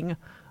not getting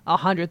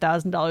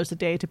 $100,000 a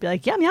day to be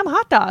like, yum yum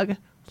hot dog.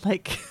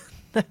 Like,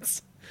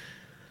 that's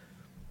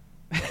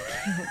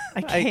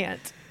I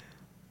can't.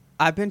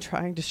 I've been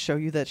trying to show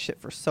you that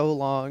shit for so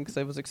long because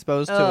I was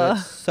exposed to it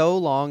so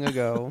long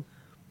ago.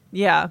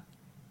 Yeah.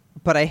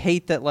 But I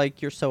hate that,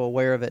 like, you're so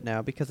aware of it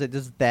now because it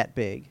is that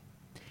big.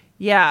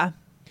 Yeah.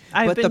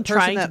 I've But been the person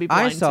trying that to be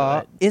I blind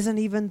saw to it. isn't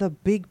even the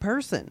big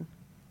person.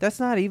 That's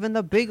not even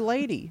the big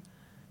lady.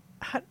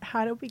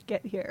 How did we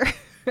get here?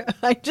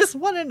 I just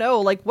want to know,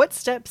 like, what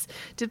steps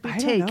did we I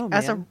don't take know,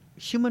 as a man.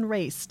 human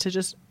race to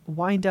just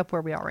wind up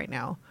where we are right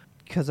now?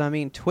 Because, I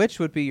mean, Twitch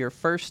would be your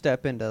first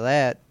step into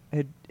that.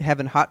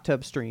 Having hot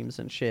tub streams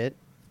and shit.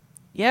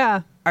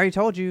 Yeah. I already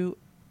told you,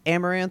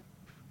 Amaranth,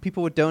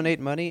 people would donate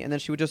money, and then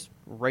she would just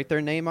write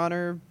their name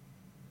on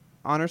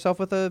herself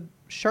with a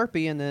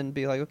Sharpie, and then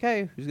be like,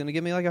 okay, who's going to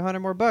give me like $100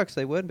 more bucks?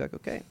 They would be like,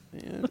 okay.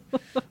 Yeah.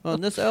 On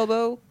this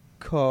elbow,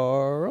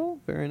 Carl.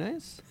 Very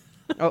nice.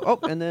 Oh,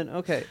 and then,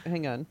 okay,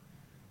 hang on.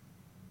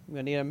 I'm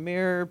going to need a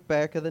mirror,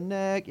 back of the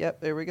neck. Yep,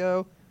 there we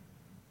go.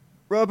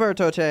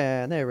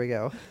 Roberto-chan. There we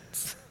go.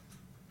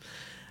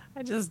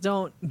 I just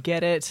don't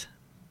get it.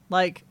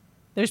 Like,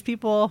 there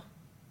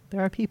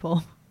are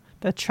people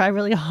that try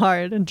really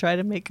hard and try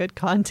to make good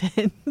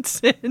content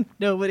and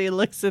nobody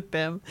looks at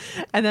them.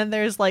 And then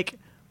there's, like,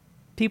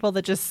 people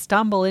that just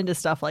stumble into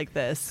stuff like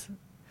this.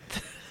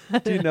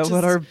 Do you know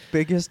what our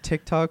biggest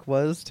TikTok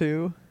was,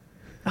 too?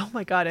 Oh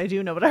my God, I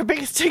do know what our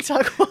biggest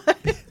TikTok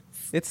was.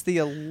 It's the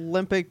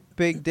Olympic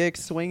big dick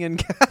swinging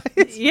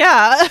guys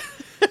Yeah.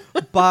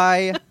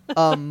 by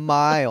a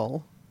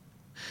mile.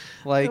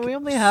 Like, And we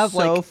only have,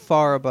 so like-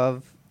 far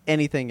above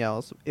anything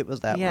else. It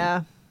was that Yeah.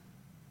 one.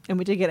 And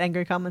we did get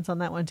angry comments on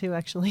that one too,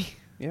 actually.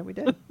 Yeah, we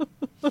did.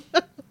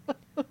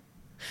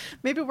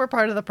 Maybe we're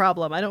part of the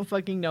problem. I don't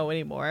fucking know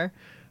anymore.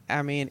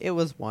 I mean, it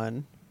was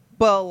one.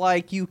 But,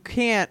 like, you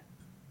can't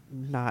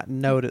not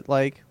note it.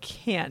 Like,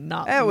 Can't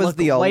not that was look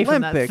the away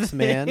from that Olympics,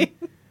 man. thing.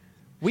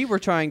 We were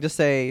trying to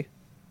say,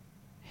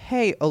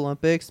 hey,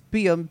 Olympics,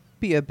 be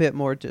a bit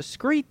more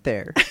discreet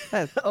there.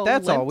 That's all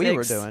we were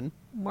Olympics. doing.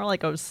 More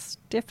like a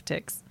stiff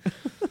ticks.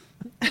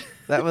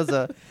 That was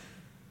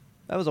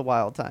a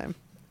wild time.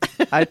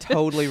 I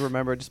totally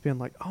remember just being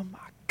like, "Oh my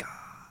god!"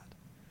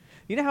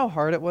 You know how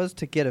hard it was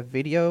to get a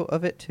video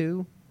of it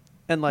too,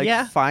 and like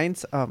Yeah.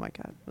 find. Oh my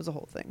god, it was a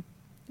whole thing.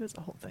 It was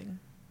a whole thing.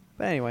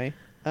 But anyway,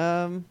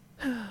 I'm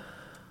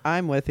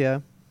with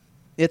you.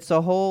 It's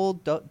a whole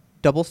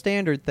double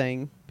standard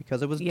thing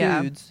because it was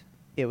Yeah. dudes.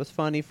 It was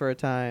funny for a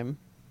time,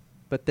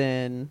 but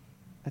then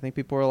I think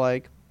people were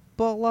like,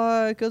 "But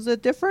like, is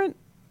it different?"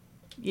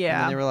 And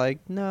Yeah. then they were like,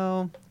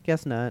 "No,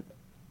 guess not."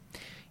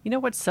 You know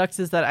what sucks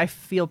is that I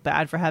feel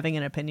bad for having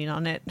an opinion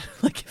on it.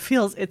 Like, it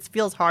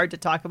feels hard to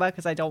talk about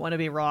because I don't want to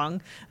be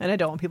wrong and I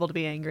don't want people to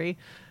be angry.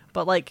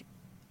 But, like,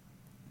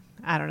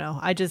 I don't know.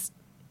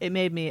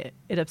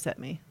 It upset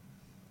me.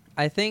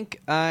 I think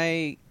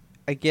I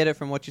get it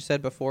from what you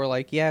said before.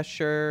 Like, yeah,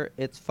 sure,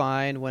 it's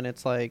fine when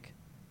it's like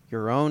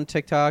your own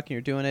TikTok and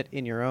you're doing it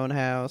in your own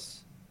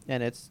house,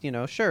 and it's, you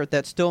know, sure,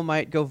 that still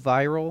might go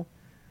viral,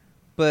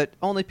 but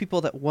only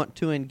people that want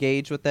to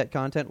engage with that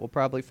content will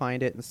probably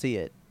find it and see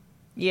it.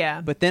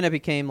 Yeah. But then it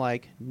became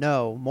like,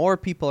 no, more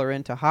people are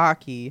into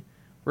hockey.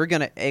 We're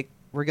gonna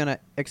we're going to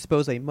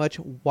expose a much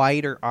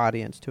wider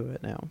audience to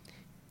it now.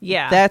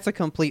 Yeah. That's a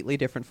completely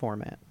different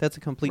format. That's a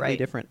completely Right.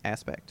 different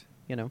aspect,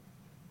 you know?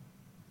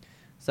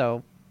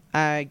 So,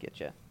 I get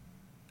you.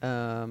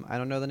 I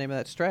don't know the name of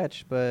that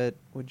stretch, but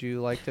would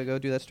you like to go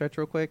do that stretch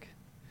real quick?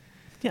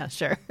 Yeah,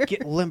 sure.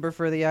 Get limber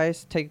for the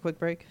ice. Take a quick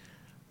break.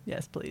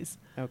 Yes, please.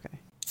 Okay.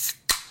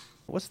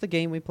 What's the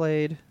game we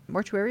played?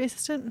 Mortuary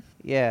assistant?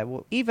 Yeah,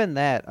 well, even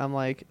that, I'm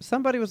like,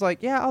 somebody was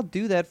like, yeah, I'll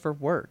do that for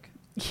work.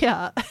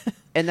 Yeah.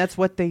 And that's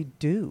what they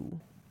do.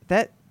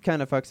 That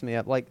kind of fucks me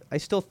up. Like, I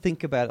still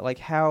think about it, like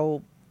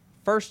how,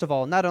 first of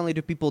all, not only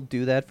do people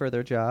do that for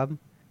their job,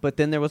 but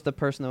then there was the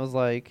person that was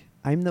like,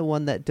 I'm the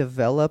one that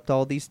developed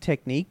all these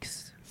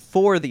techniques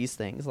for these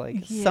things.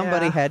 Like,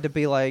 somebody Yeah. had to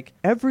be like,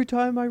 every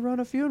time I run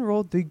a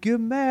funeral, they get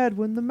mad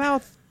when the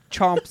mouth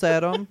chomps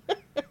at them.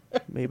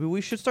 Maybe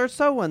we should start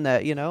sewing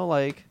that, you know?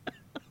 Like,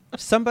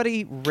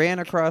 somebody ran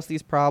across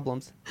these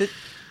problems.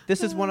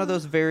 This is one of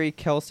those very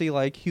Kelsey,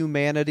 like,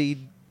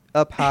 humanity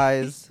up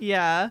highs.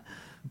 Yeah.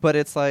 But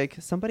it's like,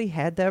 somebody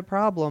had that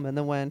problem and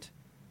then went,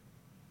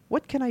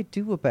 what can I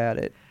do about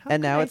it? How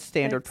And can now I it's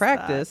standard fix that?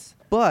 practice.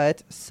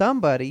 But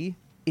somebody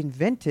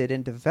invented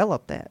and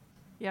developed that.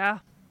 Yeah.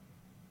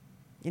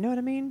 You know what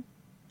I mean?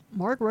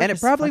 Morgue work And it is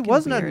probably fucking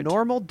wasn't a weird.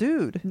 normal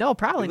dude. No,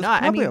 probably It was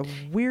not. probably I mean,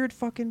 a weird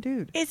fucking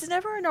dude. it's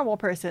never a normal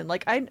person.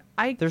 Like, I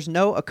There's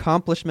no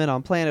accomplishment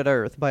on planet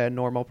Earth by a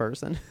normal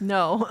person.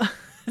 no,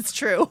 it's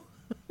true.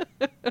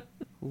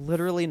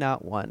 Literally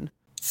not one.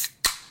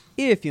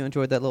 If you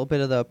enjoyed that little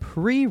bit of the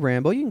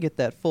pre-ramble, you can get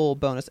that full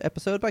bonus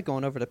episode by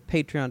going over to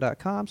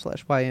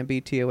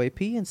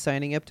patreon.com/YMBTOAP and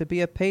signing up to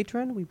be a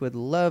patron. We would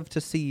love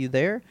to see you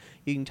there.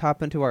 You can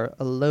top into our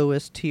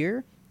lowest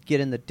tier, get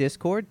in the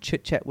Discord,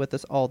 chit-chat with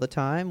us all the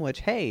time,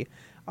 which, hey,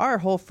 our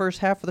whole first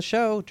half of the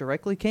show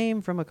directly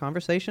came from a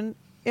conversation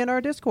in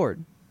our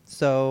Discord.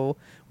 So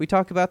we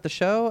talk about the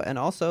show, and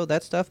also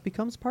that stuff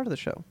becomes part of the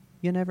show.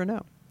 You never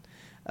know.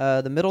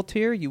 The middle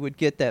tier, you would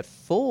get that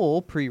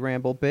full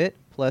pre-ramble bit,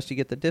 plus you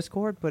get the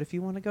Discord. But if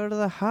you want to go to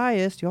the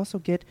highest, you also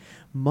get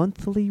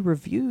monthly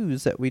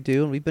reviews that we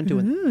do. And we've been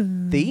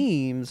doing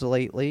themes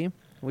lately.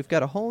 We've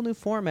got a whole new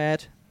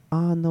format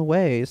on the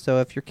way. So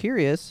if you're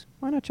curious,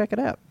 why not check it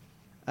out?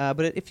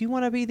 But if you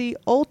want to be the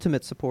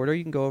ultimate supporter,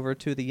 you can go over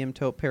to the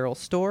Yimtope Apparel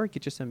store,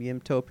 get you some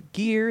Yimtope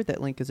gear.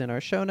 That link is in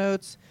our show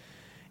notes.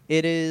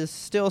 It is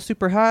still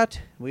super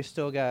hot. We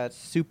still got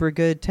super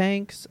good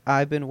tanks.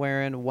 I've been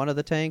wearing one of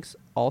the tanks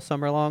all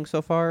summer long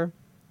so far.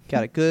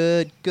 Got a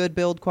good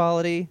build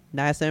quality,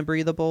 nice and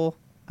breathable.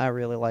 I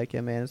really like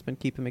it, man. It's been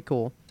keeping me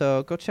cool.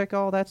 So go check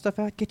all that stuff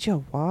out. Get you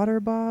a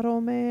water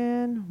bottle,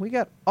 man. We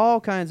got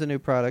all kinds of new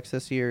products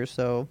this year,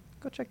 so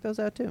go check those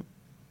out too.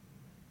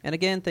 And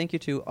again, thank you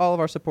to all of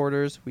our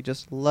supporters. We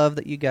just love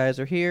that you guys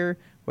are here,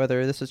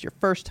 whether this is your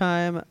first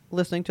time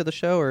listening to the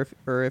show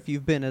or if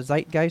you've been a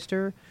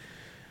Zeitgeister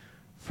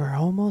for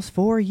almost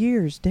 4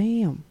 years.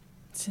 Damn.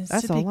 Since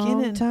That's the a long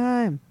beginning,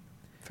 time.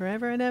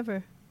 forever and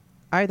ever.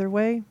 Either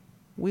way,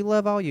 we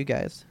love all you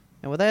guys.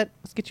 And with that,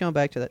 let's get you on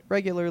back to that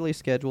regularly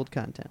scheduled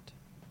content.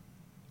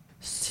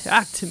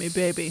 Talk to me,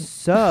 baby.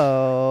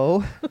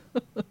 So,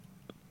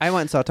 I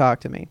went and saw Talk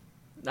to Me.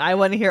 I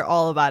want to hear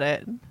all about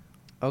it.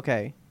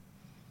 Okay.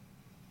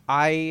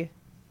 I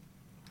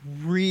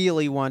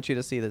really want you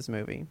to see this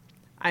movie.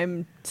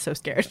 I'm so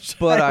scared.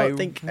 But I I don't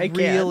think I can.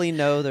 really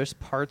know there's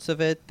parts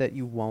of it that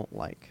you won't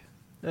like.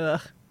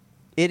 Ugh.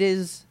 It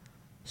is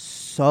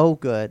so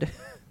good.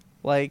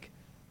 Like,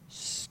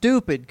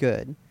 stupid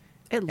good.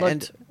 It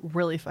looked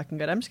really fucking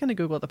good. I'm just going to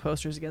Google the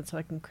posters again so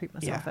I can creep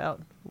myself Yeah.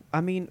 out.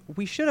 I mean,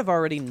 we should have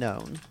already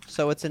known.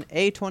 So it's an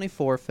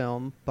A24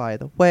 film, by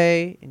the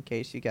way, in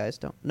case you guys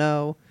don't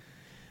know.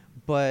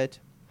 But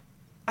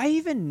I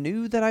even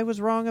knew that I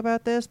was wrong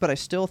about this, but I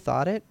still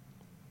thought it.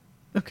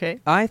 Okay.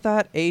 I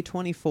thought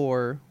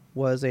A24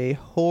 was a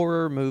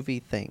horror movie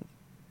thing.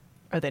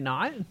 Are they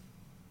not?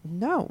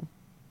 No.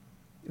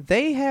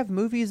 They have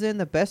movies in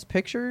the Best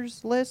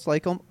Pictures list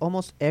like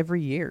almost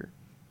every year.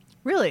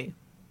 Really?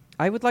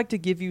 I would like to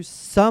give you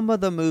some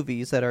of the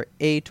movies that are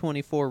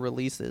A24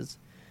 releases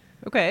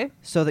Okay.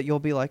 so that you'll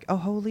be like, oh,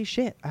 holy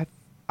shit,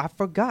 I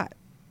forgot,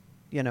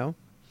 you know?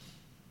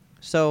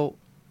 So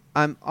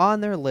I'm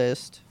on their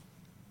list.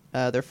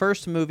 Their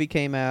first movie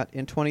came out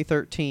in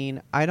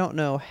 2013. I don't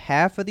know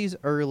half of these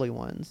early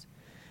ones.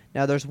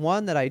 Now, there's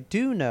one that I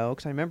do know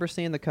because I remember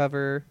seeing the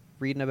cover,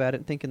 reading about it,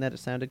 and thinking that it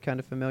sounded kind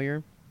of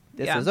familiar.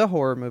 This Yeah. is a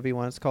horror movie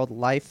one. It's called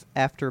Life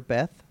After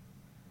Beth.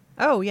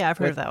 Oh, yeah, I've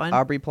heard with of that one.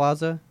 Aubrey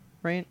Plaza,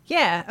 right?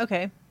 Yeah,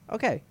 okay.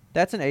 Okay,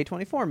 that's an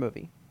A24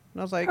 movie.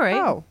 And I was like, All right.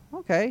 oh,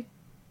 okay.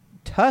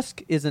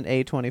 Tusk is an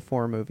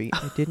A24 movie.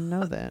 I didn't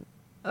know that.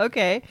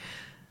 Okay.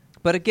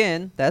 But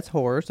again, that's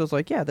horror, so I was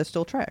like, yeah, that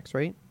still tracks,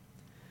 right?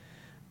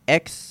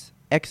 Ex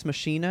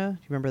Machina,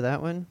 do you remember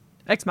that one?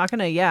 Ex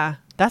Machina, yeah.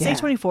 That's Yeah.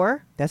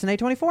 A24? That's an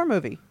A24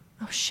 movie.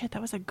 Oh, shit,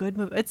 that was a good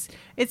movie.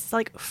 It's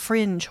like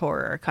fringe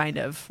horror, kind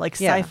of. Like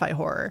Yeah. sci-fi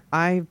horror.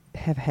 I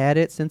have had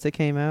it since it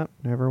came out.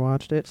 Never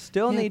watched it.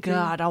 Still You need to.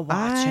 gotta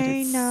watch it. I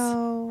It's-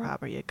 know.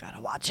 Robert, you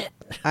gotta watch it.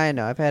 I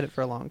know. I've had it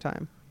for a long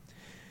time.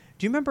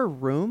 Do you remember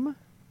Room?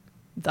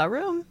 The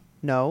Room?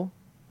 No,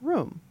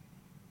 Room.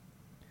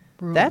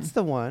 Room. That's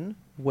the one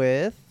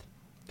with,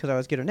 because I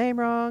always get her name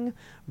wrong,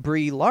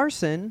 Brie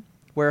Larson,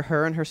 where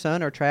her and her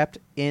son are trapped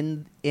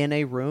in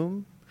a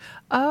room,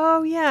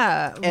 Oh,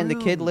 yeah. and the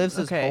kid Room. lives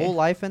his Okay. whole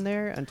life in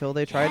there until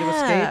they try to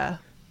Yeah. escape.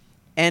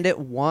 And it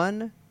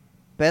won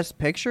Best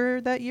Picture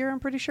that year,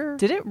 I'm pretty sure.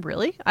 Did it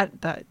really?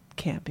 That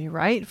can't be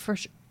right. For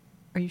sure.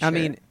 Are you sure? I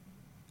mean,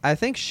 I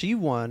think she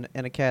won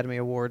an Academy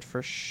Award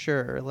for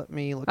sure. Let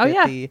me look oh, at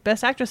yeah. the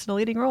Best Actress in a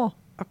Leading Role.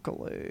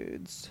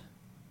 accolades.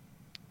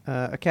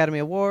 Academy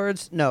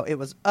Awards. No, it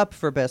was up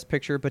for Best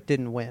Picture, but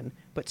didn't win.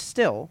 But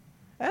still,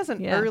 as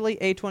an Yeah. early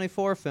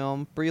A24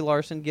 film, Brie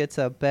Larson gets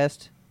a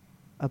Best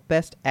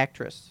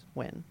Actress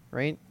win,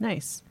 right?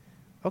 Nice.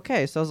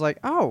 Okay, so I was like,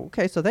 oh,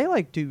 okay, so they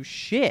like do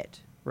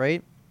shit,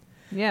 right?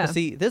 Yeah. But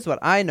see, this is what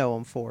I know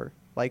them for,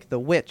 like The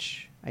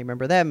Witch. I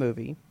remember that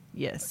movie.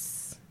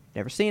 Yes.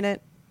 Never seen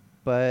it,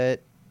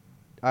 but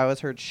I always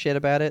heard shit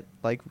about it,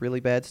 like really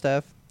bad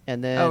stuff.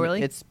 And then Oh,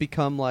 really? it's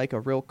become like a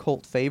real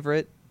cult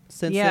favorite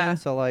since Yeah. then.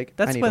 So like, I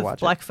That's need to with watch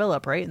Black it.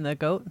 Phillip, right? And the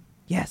goat.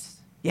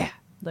 Yes. Yeah.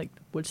 Like,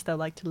 wouldst thou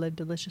like to live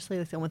deliciously?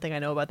 That's the only thing I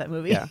know about that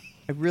movie. Yeah.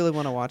 I really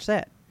want to watch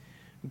that.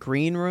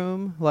 Green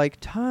Room, like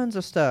tons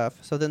of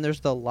stuff. So then there's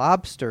The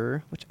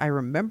Lobster, which I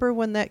remember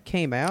when that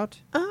came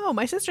out. Oh,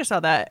 my sister saw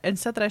that and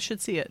said that I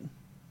should see it.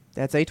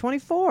 That's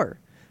A24.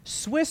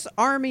 Swiss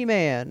Army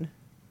Man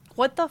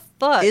What the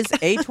fuck? is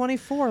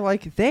A24.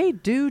 Like they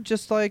do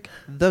just like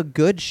the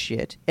good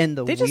shit and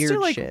the They just do, weird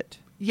like, shit.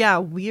 Yeah,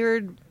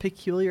 weird,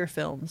 peculiar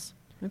films.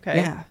 Okay.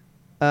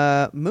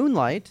 Yeah.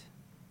 Moonlight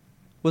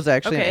was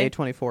actually Okay. an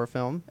A24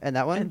 film, and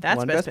that one And that's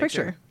won Best Best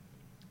Picture.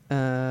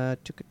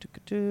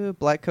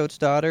 Black Coat's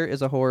Daughter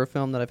is a horror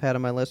film that I've had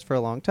on my list for a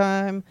long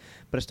time,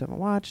 but I still haven't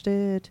watched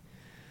it.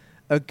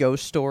 A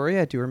Ghost Story,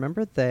 I do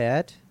remember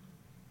that.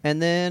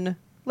 And then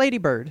Lady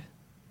Bird.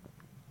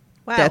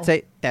 Wow. That's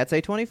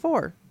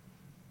A24.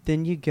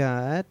 Then you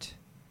got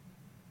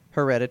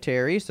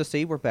Hereditary. So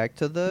see, we're back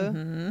to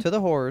the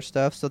horror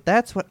stuff. So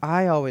that's what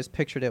I always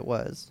pictured it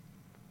was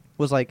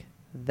like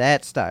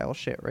that style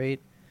shit, right?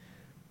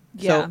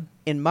 Yeah. So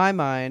in my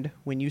mind,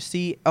 when you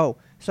see,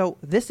 so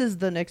this is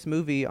the next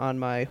movie on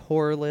my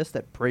horror list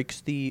that breaks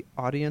the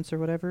audience or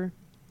whatever.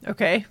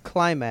 Okay.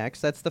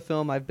 Climax. That's the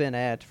film I've been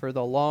at for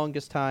the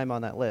longest time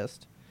on that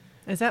list.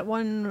 Is that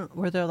one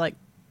where they're like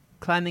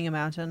climbing a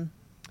mountain?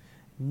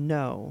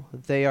 No,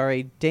 they are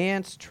a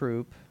dance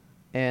troupe,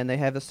 and they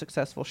have a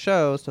successful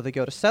show, so they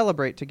go to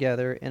celebrate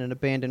together in an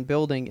abandoned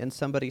building, and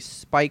somebody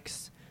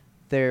spikes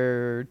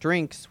their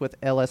drinks with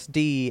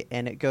LSD,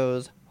 and it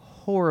goes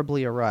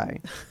horribly awry.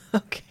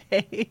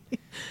 Okay.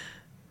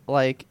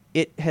 Like,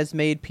 it has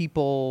made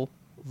people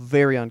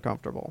very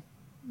uncomfortable.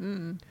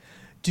 Mm.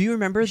 Do you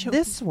remember Show-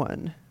 this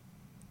one?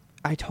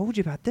 I told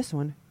you about this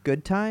one.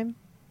 Good Time.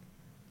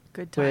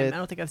 Good time. With- I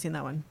don't think I've seen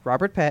that one.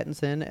 Robert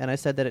Pattinson, and I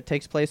said that it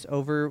takes place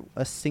over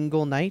a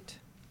single night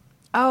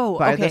Oh,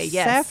 by okay. the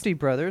Yes. Safdie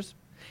brothers,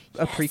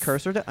 a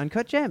precursor to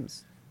Uncut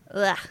Gems.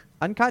 Ugh.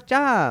 Uncut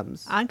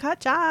Gems. Uncut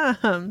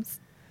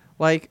Gems.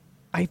 Like,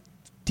 I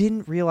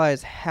didn't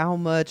realize how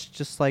much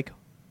just like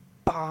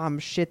bomb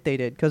shit they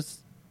did,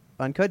 because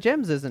Uncut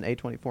Gems is an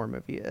A24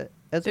 movie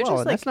as They're well,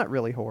 just, and that's like, not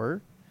really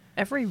horror.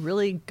 Every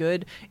really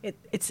good,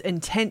 it's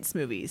intense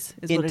movies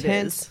is what it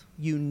Intense, is.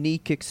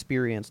 unique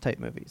experience type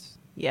movies.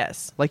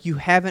 Yes. Like, you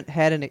haven't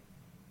had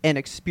an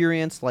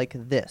experience like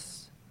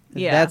this.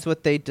 Yeah. That's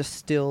what they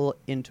distill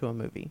into a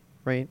movie,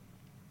 right?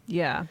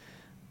 Yeah.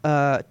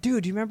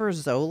 Dude, do you remember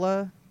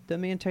Zola that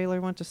me and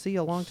Taylor went to see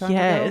a long time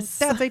Yes.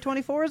 ago? That's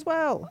A24 as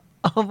well.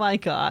 Oh my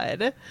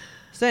God.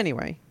 So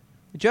anyway,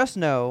 just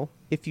know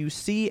if you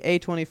see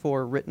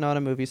A24 written on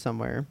a movie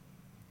somewhere,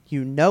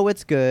 you know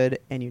it's good,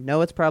 and you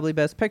know it's probably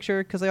Best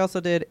Picture, because they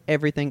also did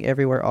Everything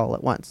Everywhere All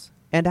at Once.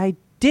 And I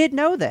did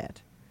know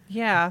that,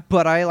 Yeah.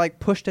 but I like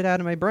pushed it out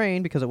of my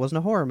brain because it wasn't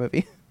a horror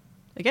movie.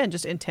 Again,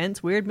 just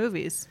intense, weird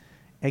movies.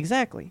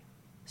 Exactly.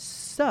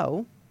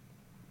 So,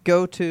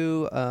 go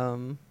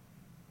to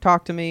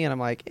talk to me, and I'm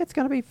like, it's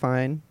going to be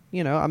fine.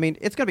 You know, I mean,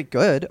 it's going to be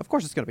good. Of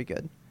course it's going to be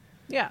good.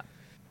 Yeah.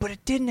 But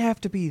it didn't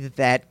have to be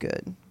that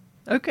good.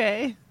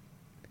 Okay.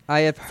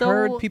 I have So-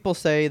 heard people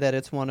say that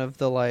it's one of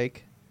the,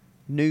 like,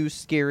 new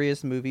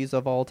scariest movies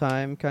of all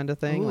time kind of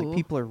thing. Ooh. Like,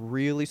 people are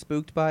really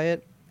spooked by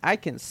it. I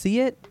can see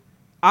it.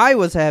 I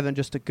was having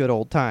just a good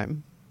old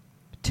time.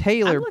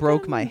 Taylor I'm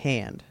broke looking- my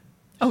hand.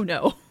 Oh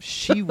no.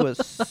 She was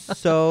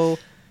so...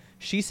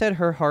 She said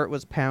her heart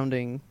was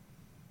pounding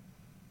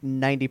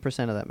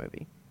 90% of that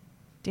movie.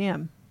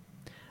 Damn.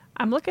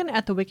 I'm looking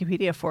at the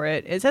Wikipedia for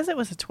it. It says it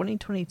was a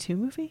 2022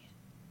 movie.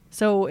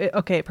 So, it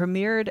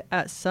premiered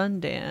at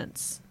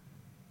Sundance.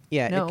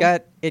 Yeah, No.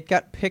 it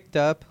got picked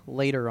up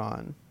later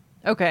on.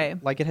 Okay.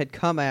 Like, it had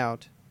come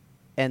out,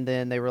 and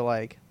then they were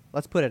like,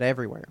 let's put it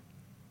everywhere.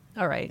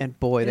 All right. And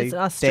boy, It's an they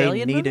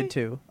Australian needed movie?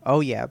 to. Oh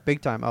yeah,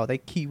 big time. Oh, they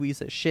Kiwis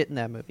the shit in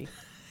that movie.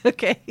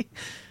 Okay.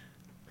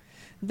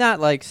 Not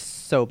like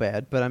so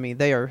bad, but I mean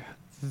they are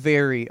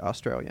very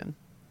Australian.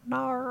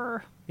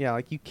 Nar. Yeah,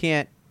 like you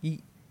can't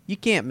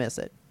miss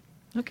it.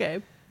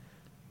 Okay.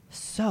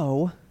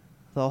 So,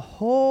 the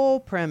whole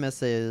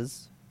premise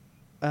is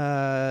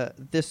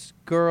this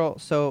girl.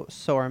 So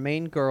our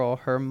main girl,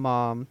 her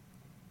mom.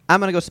 I'm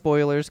going to go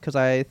spoilers because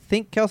I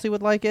think Kelsey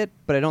would like it,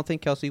 but I don't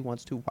think Kelsey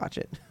wants to watch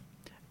it.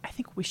 I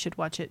think we should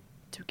watch it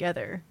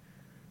together.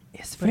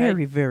 It's But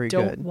very, I very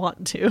don't good.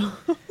 want to.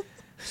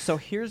 So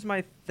here's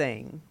my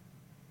thing.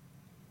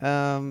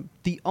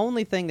 The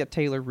only thing that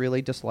Taylor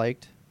really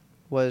disliked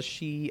was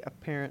she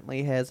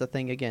apparently has a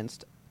thing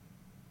against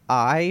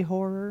eye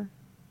horror.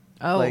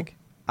 Oh, Like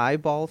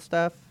eyeball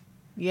stuff.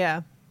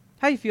 yeah.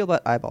 How do you feel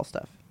about eyeball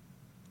stuff?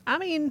 I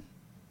mean,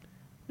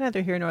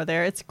 neither here nor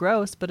there. It's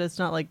gross, but it's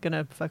not like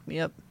gonna fuck me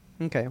up.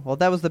 Okay, well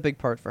that was the big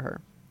part for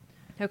her.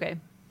 Okay.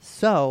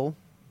 So,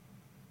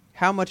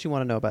 how much you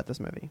want to know about this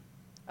movie?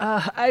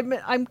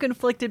 I'm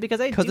conflicted because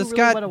I do Because it's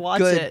really want to got watch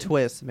good it.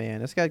 twists,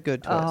 man. It's got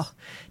good twists. Oh,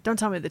 don't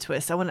tell me the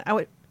twist.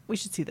 We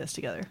should see this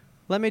together.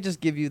 Let me just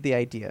give you the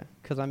idea.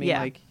 Because, I mean, Yeah.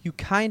 like, you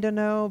kind of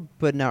know,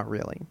 but not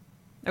really.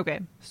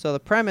 Okay. So the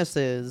premise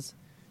is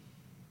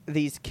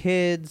these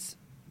kids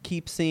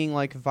keep seeing,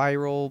 like,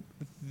 viral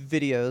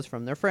videos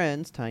from their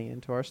friends, tying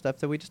into our stuff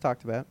that we just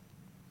talked about,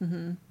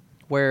 Mm-hmm.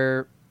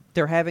 where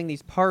they're having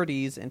these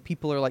parties and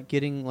people are, like,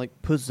 getting,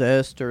 like,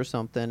 possessed or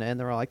something. And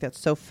they're all like, that's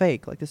so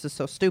fake. Like, this is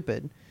so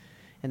stupid.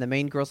 And the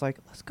main girl's like,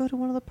 let's go to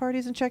one of the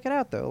parties and check it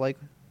out, though. Like,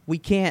 we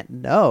can't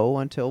know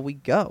until we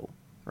go,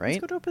 right?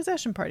 Let's go to a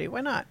possession party.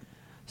 Why not?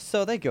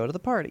 So they go to the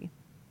party.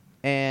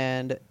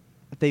 And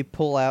they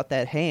pull out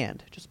that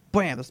hand. Just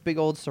bam, this big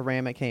old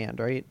ceramic hand,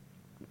 right?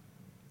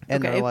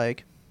 And Okay. they're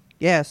like,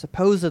 yeah,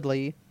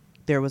 supposedly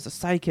there was a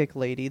psychic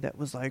lady that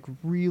was, like,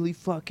 really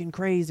fucking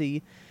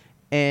crazy.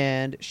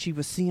 And she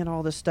was seeing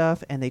all this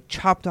stuff, and they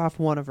chopped off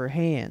one of her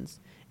hands.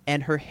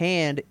 And her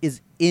hand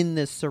is in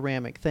this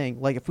ceramic thing.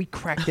 Like, if we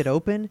cracked it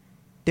open,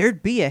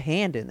 there'd be a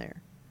hand in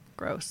there.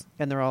 Gross.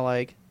 And they're all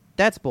like,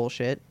 that's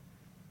bullshit.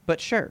 But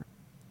sure.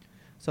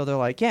 So they're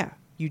like, yeah,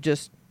 you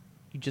just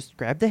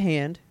grab the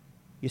hand,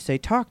 you say,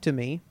 talk to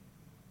me.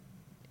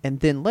 And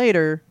then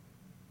later,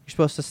 you're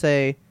supposed to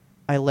say,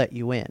 I let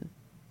you in.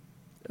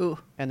 Ooh.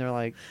 And they're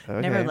like,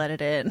 okay. Never let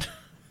it in.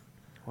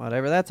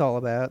 Whatever that's all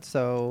about.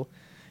 So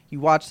you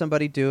watch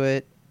somebody do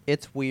it.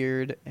 It's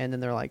weird. And then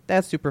they're like,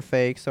 that's super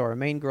fake. So our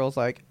main girl's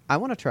like, I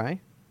want to try.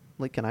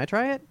 Like, can I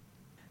try it?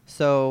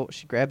 So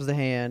she grabs the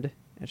hand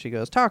and she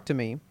goes, talk to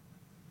me.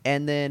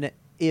 And then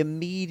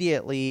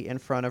immediately in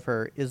front of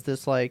her is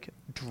this, like,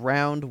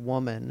 drowned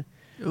woman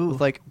Ooh.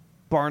 with, like,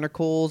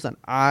 barnacles and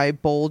eye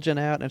bulging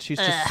out. And she's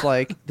just Ugh.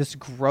 like, this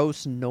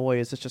gross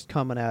noise is just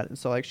coming out. And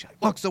so, like, she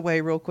looks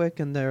away real quick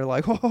and they're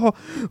like, oh,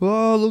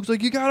 looks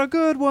like you got a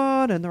good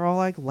one. And they're all,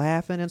 like,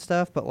 laughing and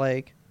stuff. But,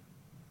 like,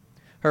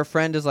 her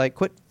friend is like,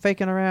 quit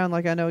faking around,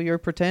 like, I know you're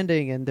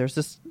pretending. And there's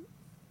this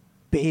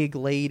big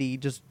lady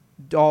just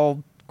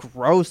all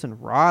gross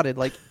and rotted,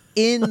 like,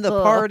 in the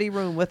party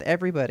room with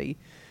everybody.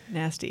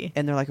 Nasty.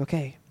 And they're like,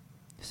 okay,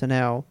 so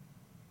now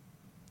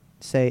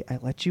say, I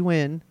let you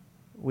in.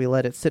 We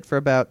let it sit for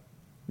about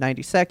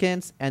 90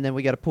 seconds, and then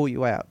we got to pull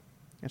you out.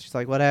 And she's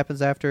like, what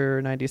happens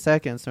after 90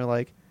 seconds? And they're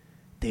like,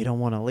 they don't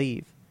want to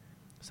leave.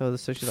 So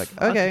she's like,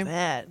 Fuck okay.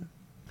 that.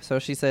 So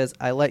she says,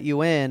 I let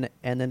you in,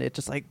 and then it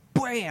just, like,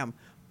 bam,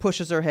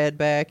 pushes her head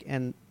back,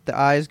 and the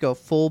eyes go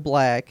full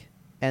black,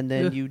 and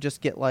then Ugh. you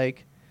just get,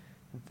 like,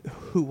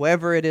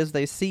 whoever it is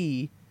they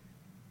see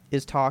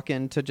is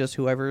talking to just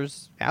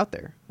whoever's out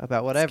there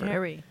about whatever.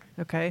 Scary.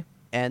 Okay.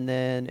 And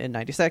then in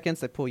 90 seconds,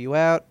 they pull you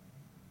out,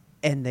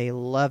 and they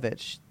love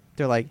it.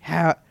 They're like,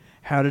 how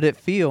did it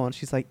feel? And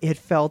she's like, it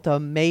felt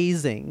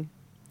amazing.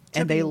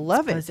 And they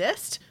love it.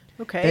 Possessed?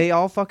 Okay. They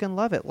all fucking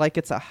love it. Like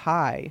it's a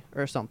high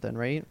or something,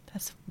 right?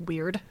 That's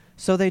weird.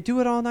 So they do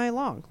it all night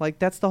long. Like,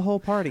 that's the whole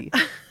party.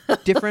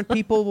 Different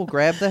people will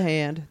grab the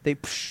hand. They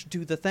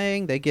do the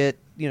thing. They get,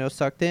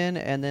 sucked in.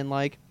 And then,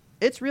 like,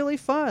 it's really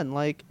fun.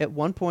 Like, at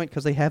one point,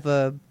 because they have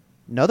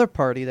another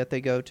party that they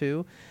go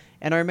to,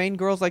 and our main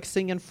girl's, like,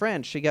 singing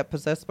French. She got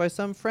possessed by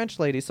some French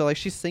lady. So, like,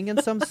 she's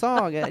singing some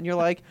song. And you're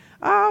like,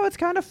 oh, it's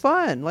kind of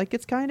fun. Like,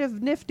 it's kind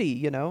of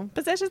nifty,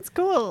 Possession's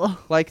cool.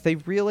 Like, they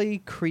really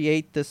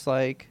create this,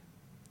 like,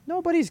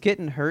 nobody's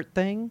getting hurt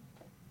thing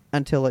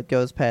until it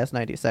goes past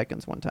 90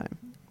 seconds one time.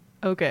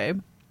 Okay.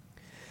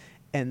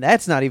 And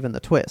that's not even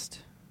the twist.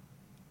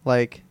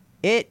 Like,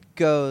 it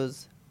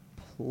goes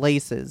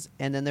places.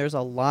 And then there's a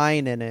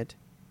line in it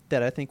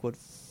that I think would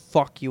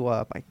fuck you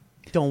up. I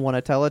don't want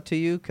to tell it to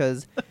you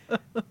because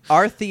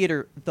our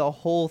theater, the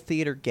whole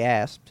theater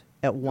gasped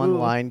at one Ooh.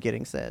 line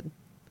getting said.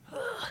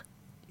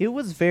 It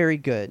was very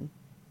good.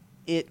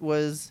 It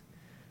was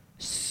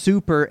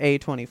super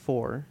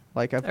A24.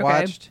 Like, I've Okay.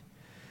 watched...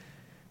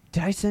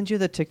 Did I send you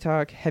the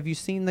TikTok? Have you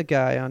seen the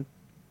guy on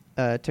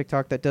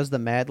TikTok that does the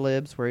Mad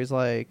Libs where he's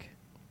like,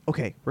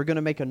 okay, we're going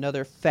to make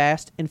another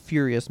Fast and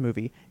Furious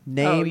movie.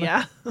 Name Oh,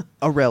 yeah.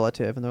 a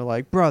relative. And they're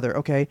like, brother,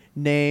 okay,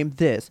 name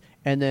this.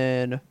 And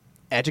then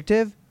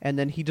adjective. And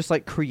then he just,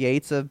 like,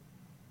 creates a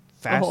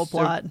fast... whole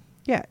plot.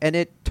 Yeah, and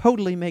it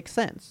totally makes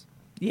sense.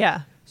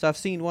 Yeah. So I've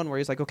seen one where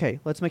he's like, okay,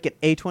 let's make an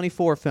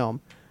A24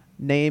 film.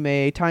 Name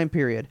a time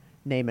period.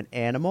 Name an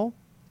animal.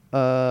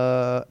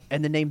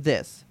 and then name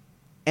this.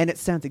 And it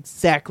sounds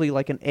exactly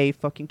like an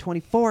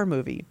A24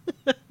 movie.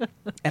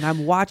 And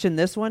I'm watching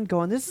this one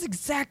going, this is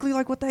exactly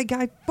like what that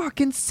guy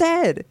fucking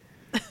said.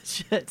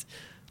 Shit.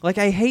 Like,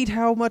 I hate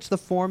how much the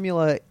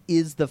formula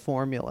is the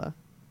formula.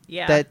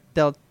 Yeah.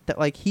 That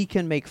like he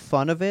can make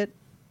fun of it,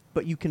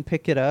 but you can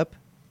pick it up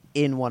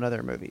in one of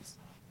their movies.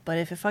 But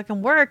if it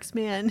fucking works,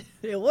 man,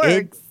 it works.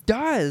 It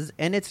does,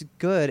 and it's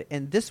good.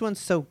 And this one's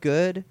so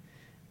good,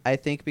 I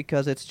think,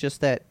 because it's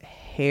just that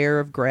hair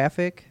of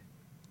graphic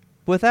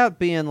without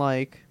being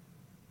like,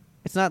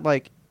 it's not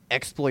like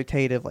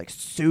exploitative, like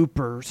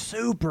super,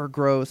 super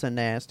gross and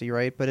nasty,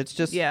 right? But it's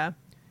just, Yeah.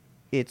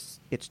 it's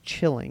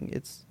chilling.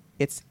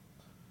 Its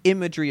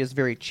imagery is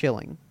very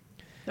chilling.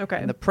 Okay.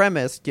 And the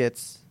premise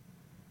gets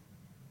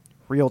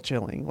real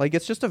chilling. Like,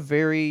 it's just a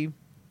very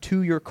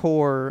to your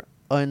core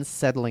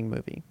unsettling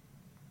movie.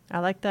 I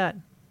like that.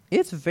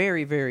 It's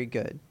very, very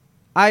good.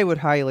 I would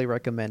highly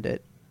recommend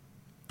it.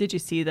 Did you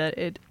see that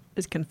it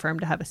is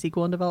confirmed to have a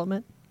sequel in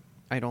development?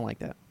 I don't like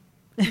that.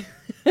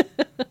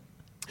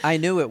 I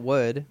knew it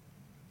would,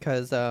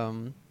 because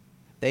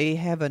they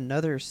have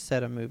another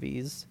set of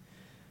movies.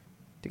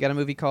 They got a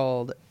movie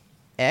called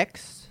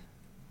X,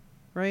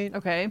 right?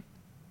 Okay.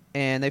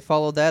 And they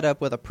followed that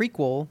up with a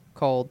prequel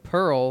called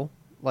Pearl,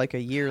 like a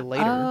year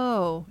later.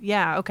 Oh,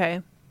 yeah.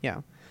 Okay.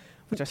 Yeah.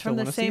 Which I It's still from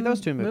the want to see same those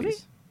two movie?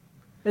 movies.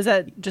 Is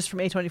that just from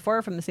A24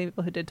 or from the same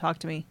people who did Talk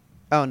to Me?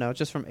 Oh, no,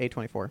 just from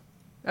A24.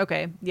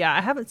 Okay. Yeah, I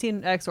haven't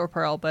seen X or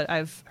Pearl, but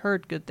I've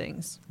heard good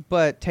things.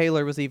 But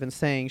Taylor was even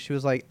saying, she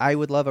was like, I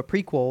would love a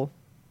prequel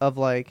of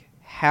like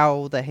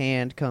how the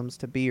hand comes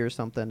to be or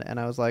something. And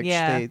I was like,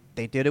 Yeah.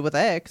 they did it with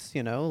X,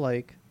 you know,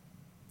 like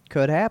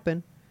could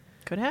happen.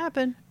 Could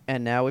happen.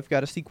 And now we've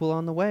got a sequel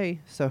on the way.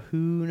 So who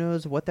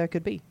knows what that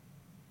could be.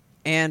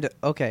 And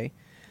okay.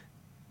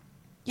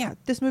 Yeah,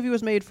 this movie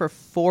was made for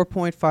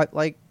 4.5.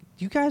 Like,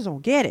 you guys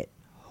don't get it.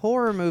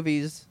 Horror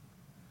movies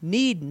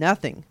need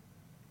nothing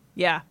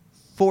Yeah.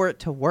 for it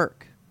to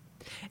work.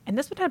 And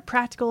this one had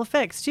practical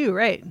effects too,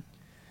 right?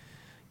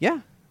 Yeah.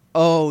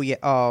 Oh, yeah.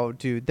 Oh,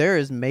 dude. There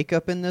is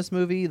makeup in this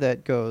movie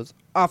that goes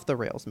off the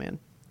rails, man.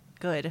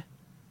 Good.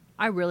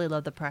 I really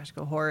love the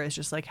practical horror. It's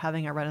just like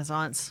having a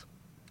renaissance.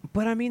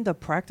 But, I mean, the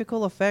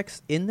practical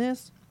effects in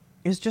this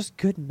is just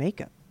good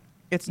makeup.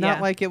 It's not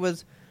Yeah. like it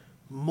was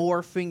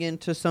morphing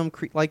into some...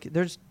 like,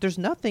 there's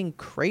nothing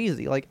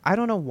crazy. Like, I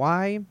don't know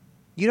why.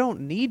 You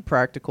don't need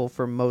practical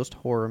for most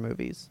horror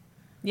movies.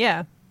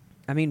 Yeah.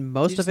 I mean, You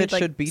most just of it need,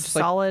 like, should be just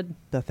like solid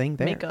the thing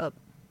there. makeup.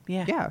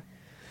 Yeah. Yeah.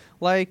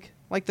 Like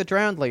the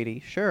drowned lady.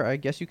 Sure, I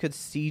guess you could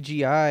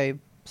CGI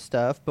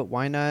stuff, but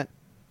why not,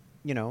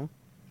 you know,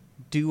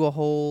 do a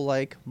whole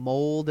like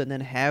mold and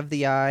then have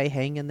the eye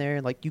hanging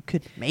there? Like, you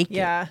could make it.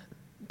 Yeah.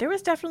 There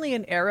was definitely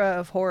an era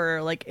of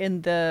horror, like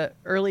in the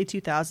early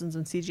 2000s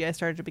when CGI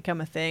started to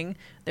become a thing.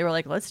 They were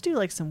like, let's do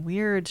like some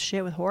weird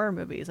shit with horror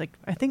movies. Like,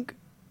 I think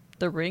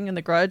The Ring and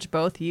The Grudge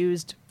both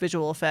used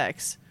visual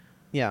effects.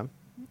 Yeah.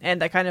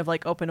 And that kind of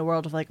like opened a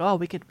world of like, oh,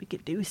 we could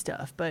do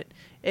stuff. But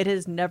it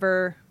has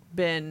never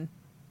been...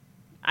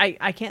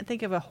 I can't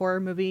think of a horror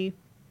movie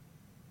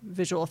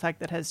visual effect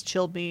that has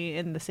chilled me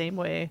in the same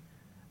way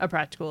a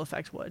practical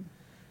effect would.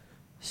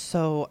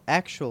 So,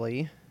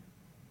 actually,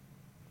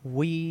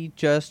 we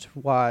just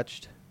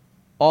watched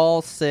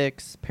all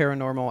 6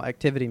 Paranormal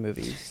Activity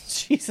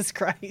movies Jesus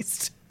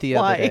Christ. the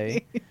Why? other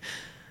day.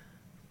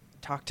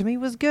 Talk to Me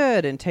was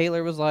good, and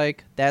Taylor was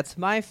like, that's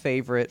my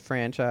favorite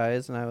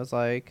franchise, and I was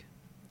like,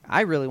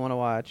 I really want to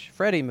watch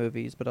Freddy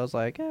movies, but I was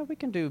like, we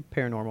can do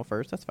Paranormal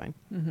first, that's fine.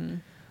 Mm-hmm.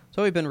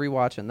 So we've been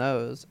rewatching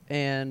those,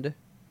 and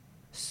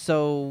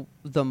so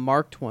the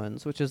marked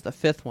ones, which is the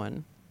 5th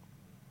one,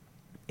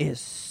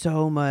 is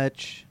so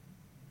much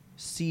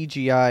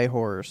CGI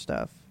horror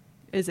stuff.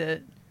 Is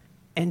it?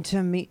 And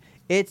to me,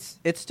 it's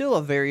still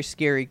a very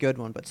scary good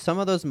one, but some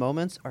of those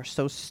moments are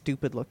so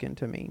stupid looking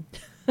to me.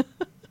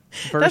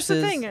 That's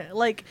the thing.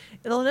 Like,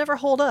 it'll never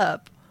hold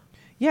up.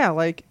 Yeah,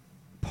 like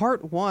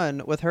part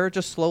 1 with her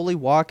just slowly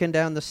walking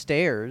down the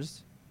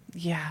stairs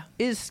Yeah.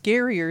 is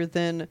scarier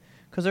than,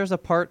 because there's a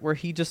part where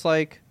he just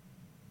like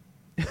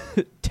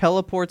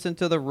teleports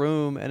into the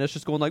room and it's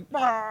just going like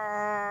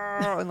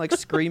and like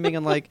screaming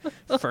and like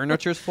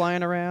furniture's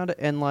flying around,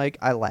 and like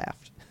I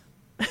laughed.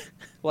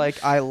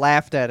 Like, I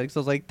laughed at it because I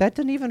was like, that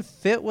didn't even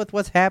fit with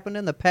what's happened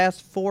in the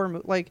past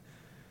 4 like,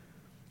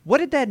 what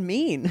did that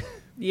mean?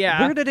 Yeah.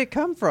 Where did it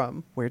come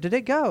from? Where did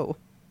it go?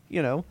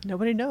 You know,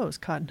 Nobody knows,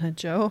 Cotton Head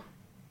Joe.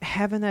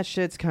 having that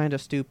shit's kind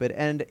of stupid.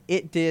 And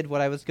it did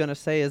what I was going to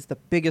say is the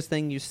biggest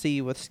thing you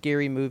see with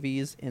scary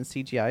movies and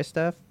CGI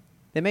stuff.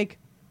 They make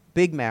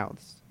big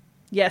mouths.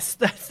 Yes,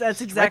 that's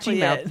exactly Stretchy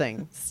mouth it.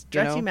 thing.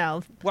 Stretchy you know?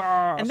 mouth.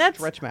 Wow, And that's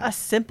stretch a mouth.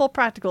 simple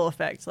practical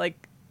effect.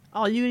 Like,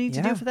 all you need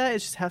to Yeah. do for that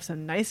is just have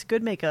some nice,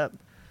 good makeup.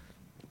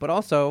 But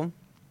also,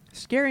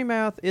 scary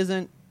mouth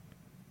isn't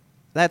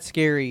that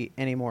scary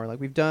anymore. Like,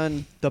 we've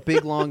done the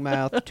big long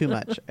mouth too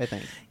much, I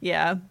think.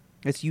 Yeah.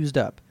 It's used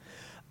up.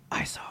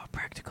 I saw a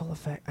practical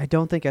effect. I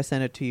don't think I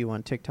sent it to you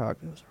on TikTok.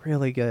 It was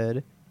really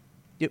good.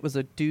 It was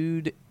a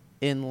dude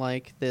in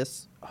like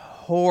this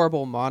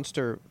horrible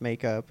monster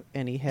makeup,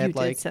 and he had You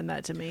like did send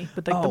that to me,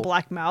 but like the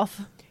black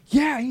mouth.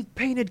 yeah, he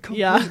painted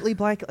completely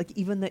black, like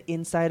even the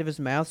inside of his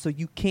mouth, so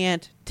you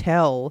can't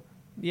tell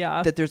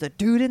Yeah, that there's a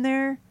dude in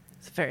there.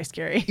 it's very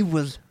scary. It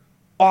was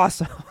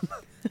awesome.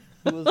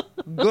 It was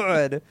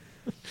good.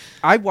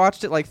 I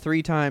watched it like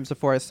 3 times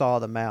before I saw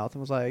the mouth. I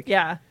was like,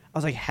 Yeah, I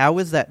was like, how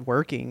is that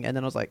working? And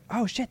then I was like,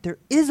 oh shit, there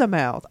is a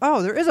mouth.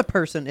 Oh, there is a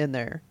person in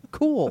there.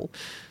 Cool.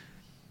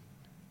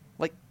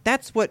 Like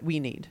that's what we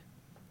need.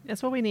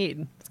 that's what we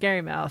need.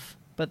 Scary mouth,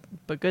 but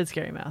good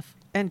scary mouth.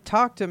 And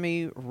Talk to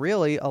Me,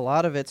 really, a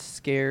lot of its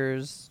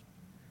scares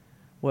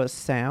was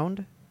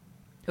sound.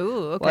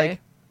 Ooh, okay.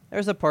 Like,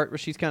 there's a part where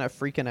she's kind of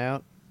freaking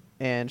out,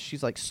 and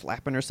she's like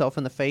slapping herself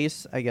in the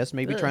face, I guess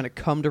maybe Ugh. trying to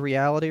come to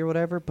reality or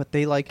whatever, but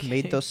they like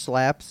made those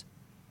slaps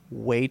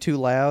way too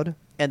loud,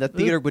 and the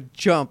theater would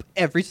jump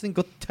every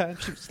single time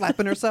she was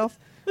slapping herself.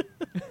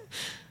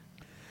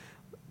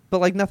 But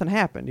like nothing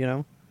happened, you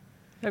know?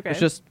 Okay.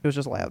 It was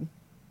just loud.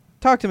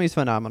 Talk to Me is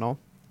phenomenal.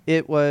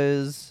 It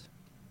was,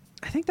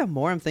 I think the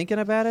more I'm thinking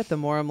about it, the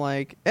more I'm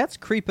like, that's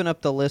creeping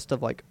up the list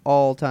of like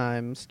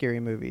all-time scary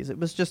movies. It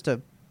was just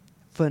a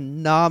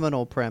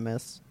phenomenal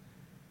premise.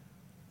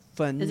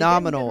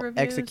 Phenomenal good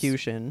reviews?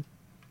 execution.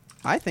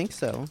 I think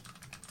so.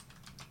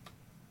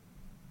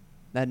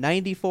 That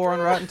 94 on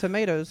Rotten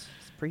Tomatoes.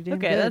 It's pretty damn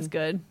Okay, good. that's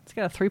good. It's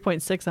got a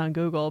 3.6 on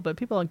Google, but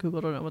people on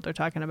Google don't know what they're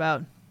talking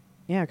about.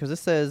 Yeah, because it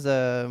says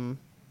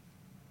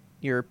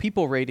your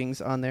people ratings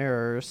on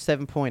there are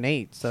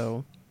 7.8,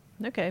 so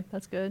Okay,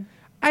 that's good.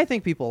 I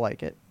think people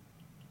like it.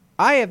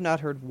 I have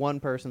not heard one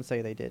person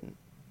say they didn't.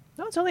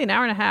 No, it's only an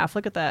hour and a half.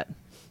 Look at that.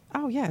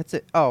 Oh yeah,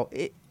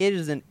 it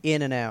is an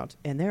in and out,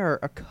 and there are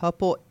a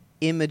couple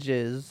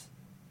images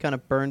kind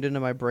of burned into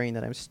my brain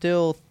that I'm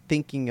still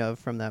thinking of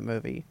from that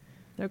movie.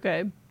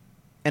 Okay.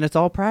 And it's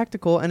all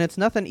practical, and it's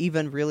nothing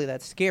even really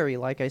that scary.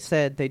 Like I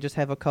said, they just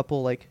have a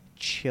couple like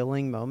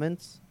chilling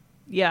moments.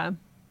 Yeah.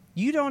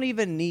 You don't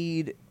even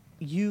need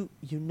you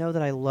know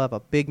that I love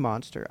a big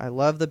monster. I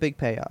love the big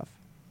payoff.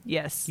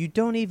 Yes. You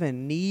don't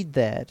even need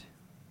that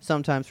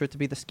sometimes for it to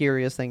be the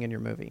scariest thing in your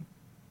movie.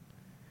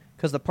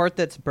 Because the part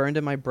that's burned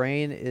in my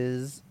brain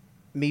is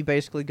me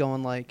basically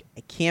going like,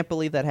 I can't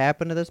believe that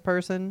happened to this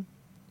person.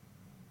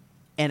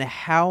 And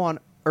how on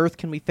earth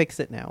can we fix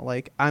it now?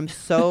 Like, I'm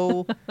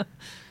so...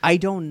 I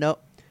don't know.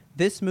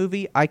 This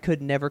movie, I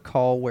could never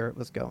call where it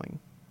was going.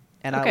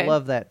 And I Okay.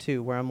 love that,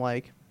 too, where I'm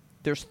like,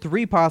 there's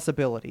 3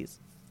 possibilities.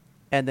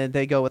 And then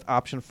they go with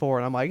option 4.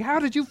 And I'm like,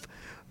 how'd you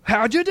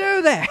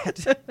do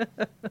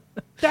that?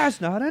 That's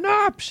not an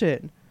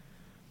option.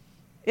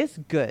 It's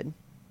good.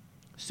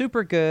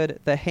 Super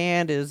good. The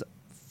hand is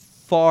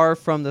far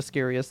from the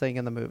scariest thing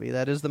in the movie.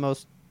 That is the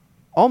most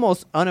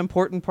almost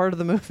unimportant part of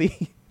the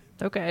movie.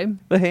 Okay.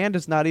 The hand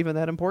is not even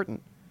that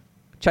important.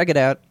 Check it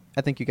out.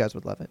 I think you guys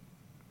would love it.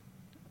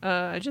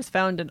 I just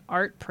found an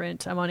art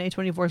print. I'm on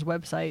A24's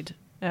website.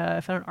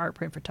 I found an art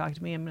print for Talk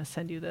to Me. I'm going to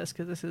send you this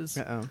because this is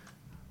Uh-oh.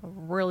 a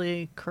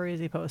really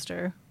crazy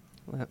poster.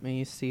 Let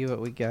me see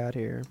what we got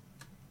here.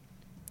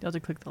 You'll have to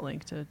click the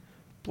link to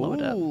blow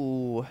it up.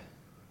 Ooh.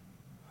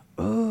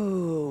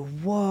 Ooh,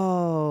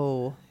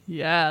 whoa.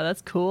 Yeah,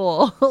 that's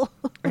cool.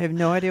 I have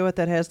no idea what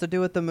that has to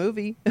do with the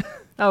movie.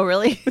 Oh,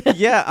 really?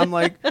 Yeah, I'm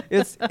like,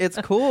 it's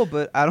cool,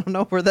 but I don't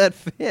know where that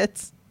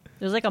fits.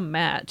 There's like a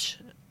match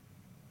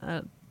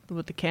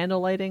with the candle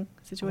lighting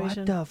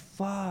situation. What the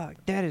fuck?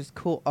 That is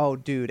cool. Oh,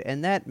 dude.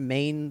 And that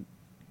main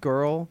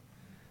girl,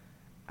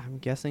 I'm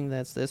guessing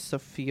that's this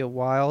Sophia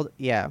Wilde.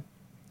 Yeah.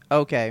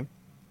 Okay.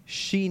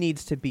 She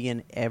needs to be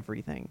in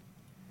everything.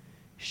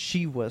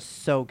 She was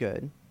so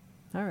good.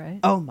 All right.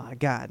 Oh, my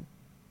God.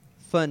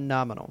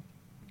 Phenomenal.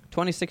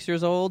 26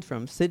 years old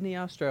from Sydney,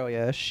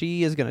 Australia.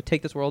 She is going to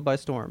take this world by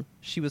storm.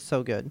 She was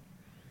so good.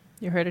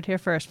 You heard it here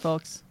first,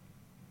 folks.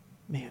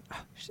 Man.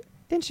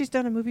 Then she's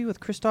done a movie with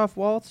Christoph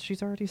Waltz.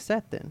 She's already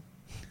set then.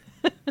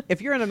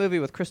 If you're in a movie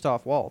with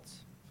Christoph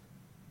Waltz,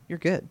 you're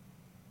good.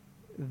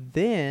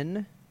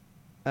 Then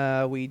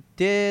we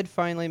did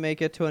finally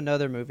make it to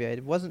another movie. I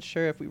wasn't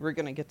sure if we were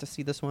going to get to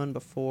see this one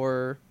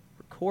before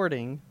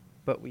recording,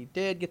 but we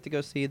did get to go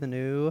see the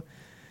new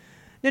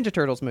Ninja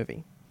Turtles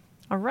movie.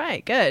 All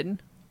right.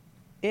 Good.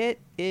 It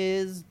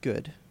is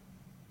good.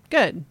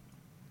 Good.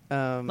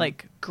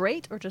 Like,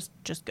 Great or just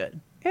good?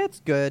 it's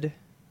good.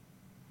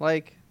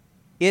 Like,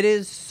 it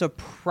is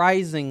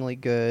surprisingly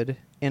good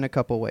in a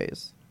couple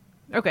ways.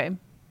 Okay.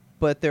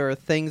 But there are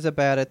things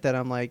about it that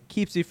I'm like,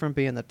 keeps you from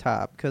being the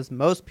top. Because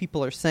most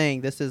people are saying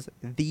this is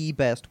the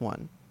best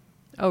one.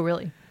 Oh,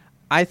 really?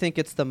 I think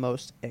it's the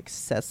most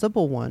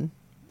accessible one.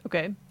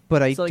 Okay.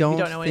 But I So don't you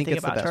don't know think anything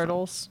it's about the best one.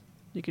 turtles?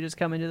 You could just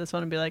come into this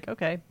one and be like,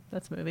 okay,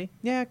 that's a movie.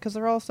 Yeah, because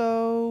they're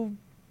also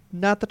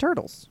not the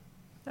Turtles.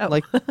 Oh.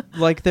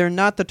 Like they're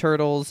not the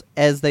Turtles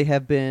as they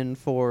have been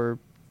for,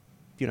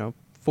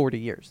 40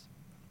 years.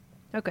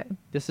 Okay.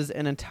 This is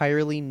an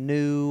entirely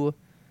new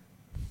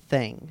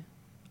thing,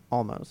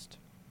 almost.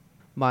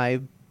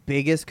 My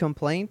biggest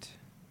complaint,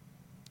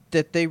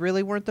 that they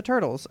really weren't the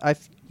Turtles. They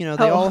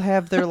Oh. all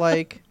have their,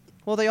 like,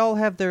 Well, they all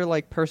have their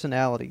like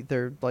personality,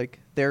 their like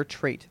their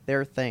trait,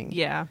 their thing.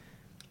 Yeah.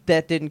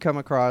 That didn't come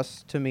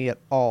across to me at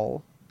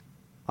all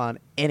on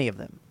any of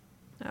them.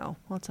 Oh, well,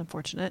 that's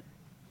unfortunate.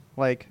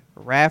 Like,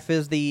 Raph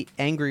is the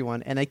angry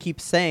one, and they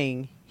keep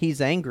saying he's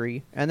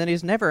angry, and then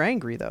he's never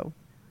angry, though.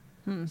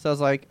 So I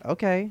was like,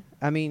 okay.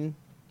 I mean,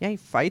 yeah, he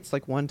fights,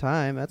 like, one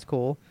time. That's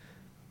cool.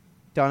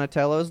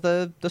 Donatello's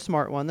the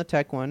smart one, the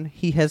tech one.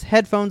 He has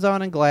headphones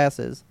on and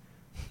glasses,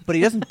 but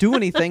he doesn't do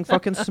anything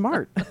fucking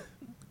smart.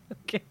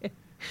 Okay.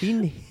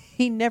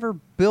 He never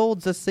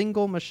builds a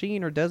single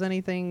machine or does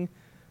anything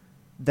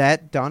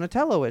that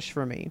Donatello-ish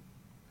for me.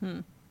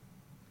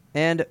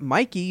 And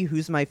Mikey,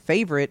 who's my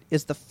favorite,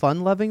 is the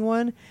fun-loving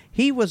one.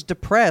 He was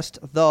depressed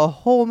the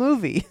whole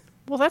movie.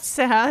 Well, that's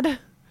sad.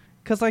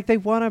 Because, like, they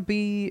want to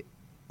be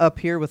up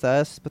here with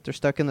us, but they're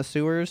stuck in the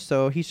sewers.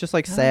 So he's just,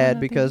 like, sad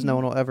because no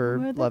one will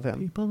ever love him.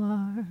 People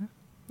are.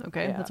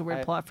 Okay, Yeah, that's a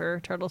weird plot for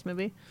a Turtles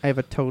movie. I have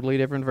a totally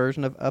different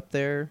version of Up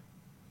There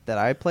that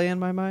I play in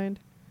my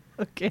mind.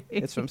 Okay.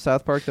 It's from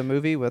South Park the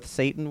movie with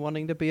Satan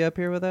wanting to be up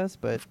here with us,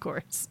 but Of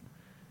course.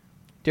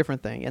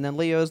 different thing. And then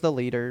Leo's the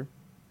leader.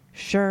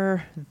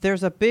 Sure,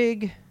 there's a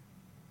big...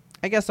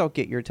 I guess I'll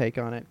get your take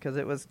on it, because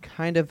it was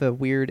kind of a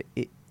weird,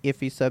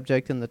 iffy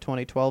subject in the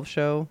 2012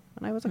 show,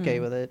 and I was okay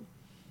with it.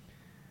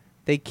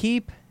 They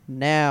keep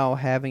now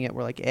having it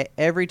where, like,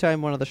 every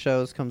time one of the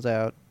shows comes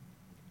out,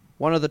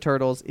 one of the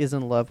turtles is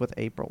in love with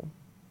April.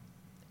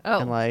 Oh.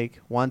 And, like,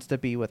 wants to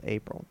be with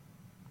April.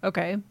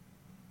 Okay.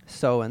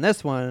 So in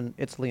this one,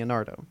 it's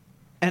Leonardo.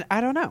 And I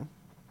don't know.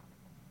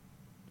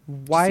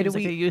 Why Seems do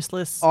like we a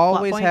useless plot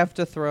always point. have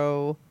to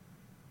throw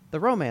the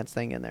romance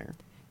thing in there?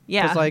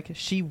 Yeah. Because, like,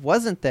 she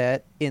wasn't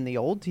that in the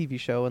old TV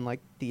show in,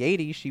 like, the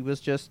 80s. She was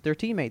just their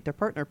teammate, their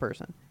partner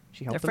person.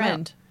 She helped their them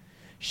friend. out.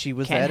 She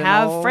was Can't that in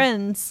have all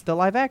friends. the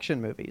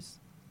live-action movies.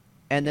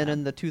 And then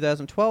in the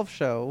 2012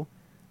 show,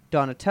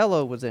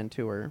 Donatello was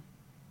into her.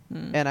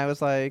 And I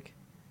was like,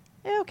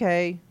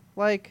 okay,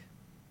 like,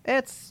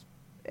 it's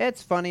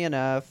funny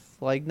enough.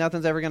 Like,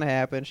 nothing's ever going to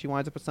happen. She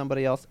winds up with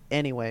somebody else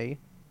anyway,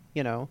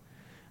 you know.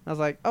 I was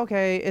like,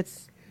 okay,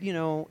 it's, you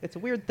know, it's a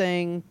weird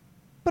thing,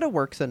 but it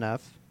works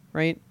enough,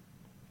 right?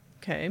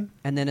 Okay.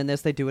 And then in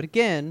this, they do it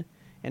again,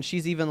 and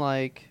she's even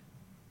like,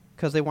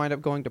 because they wind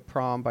up going to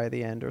prom by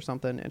the end or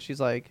something, and she's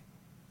like,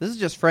 this is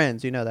just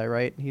friends, you know that,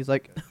 right? And he's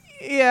like,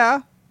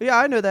 yeah,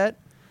 I know that.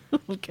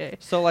 Okay.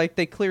 So, like,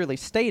 they clearly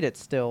state it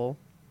still,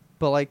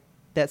 but, like,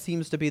 that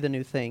seems to be the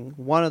new thing.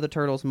 One of the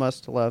turtles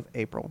must love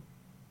April.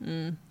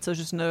 So it's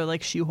just another,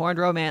 like, shoehorned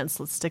romance.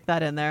 Let's stick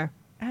that in there.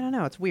 I don't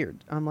know. It's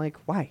weird. I'm like,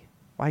 why?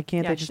 Why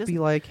can't Yeah, they she just be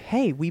doesn't- like,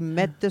 hey, we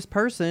met this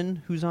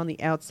person who's on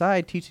the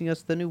outside teaching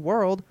us the new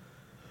world.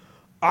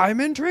 I'm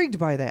intrigued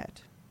by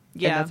that.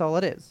 Yeah. And that's all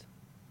it is.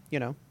 You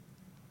know?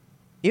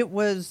 It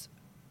was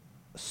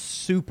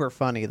super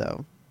funny,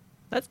 though.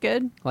 That's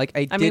good. Like,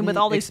 I I didn't mean, with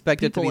all these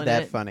expect it to people be in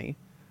that it. funny.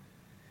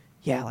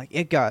 Yeah, like,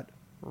 it got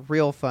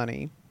real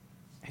funny.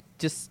 It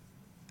just,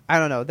 I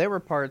don't know. There were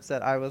parts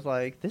that I was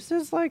like, this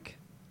is, like,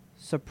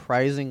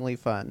 surprisingly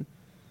fun.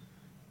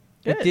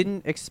 I Good.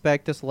 didn't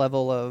expect this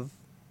level of,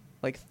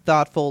 like,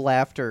 thoughtful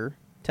laughter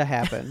to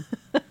happen.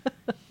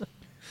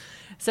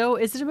 So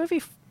is it a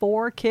movie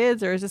for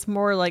kids, or is this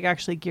more, like,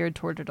 actually geared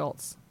toward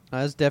adults?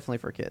 It's definitely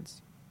for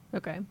kids.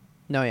 Okay.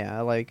 No,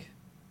 yeah, like,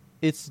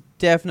 it's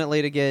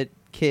definitely to get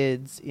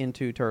kids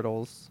into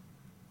Turtles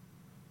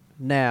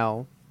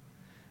now,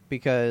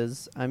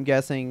 because I'm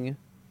guessing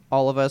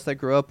all of us that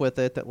grew up with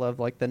it, that love,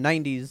 like, the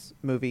 90s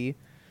movie,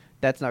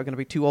 that's not going to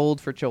be too old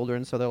for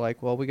children, so they're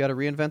like, well, we got to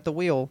reinvent the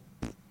wheel.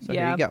 So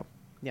here Yeah. you go.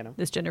 You know.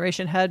 This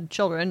generation had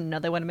children. Now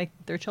they want to make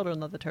their children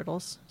love the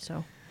turtles.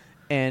 So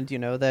And, you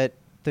know, that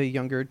the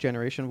younger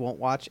generation won't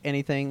watch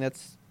anything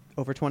that's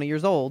over 20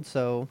 years old,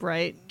 so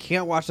right.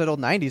 can't watch that old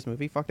 90s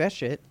movie. Fuck that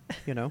shit,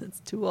 you know. It's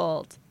too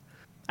old.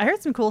 I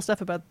heard some cool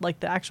stuff about, like,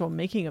 the actual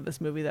making of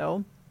this movie,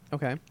 though.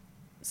 Okay.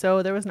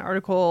 So there was an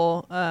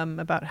article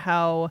about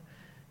how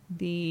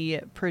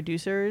the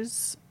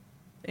producers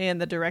and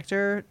the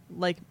director,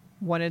 like,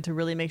 wanted to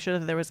really make sure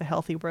that there was a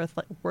healthy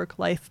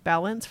work-life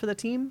balance for the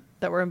team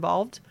that were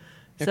involved.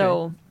 Okay.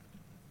 So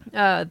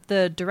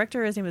the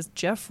director, his name is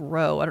Jeff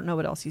Rowe. I don't know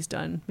what else he's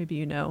done. Maybe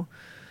you know.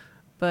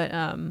 But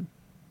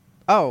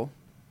Oh,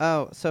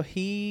 so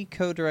he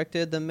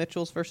co-directed The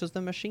Mitchells versus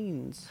the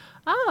Machines.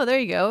 oh, there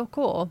you go.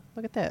 Cool.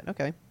 Look at that.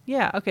 Okay.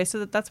 Yeah. Okay.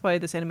 So that's why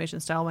this animation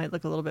style might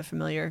look a little bit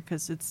familiar,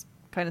 because it's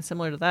kind of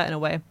similar to that in a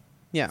way.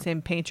 Yeah.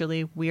 Same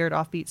painterly, weird,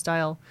 offbeat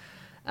style.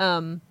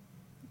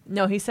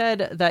 No, he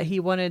said that he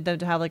wanted them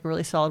to have, like, a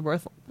really solid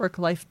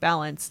work-life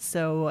balance.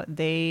 So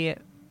they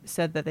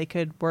said that they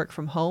could work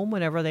from home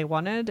whenever they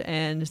wanted,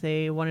 and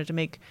they wanted to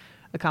make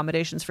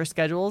accommodations for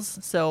schedules.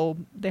 So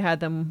they had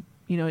them,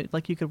 you know,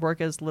 like, you could work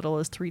as little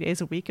as 3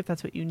 days a week if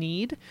that's what you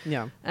need.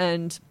 Yeah.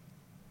 And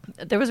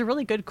there was a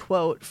really good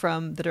quote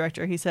from the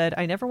director. He said,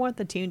 "I never want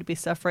the team to be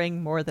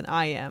suffering more than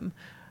I am.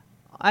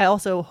 I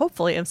also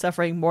hopefully am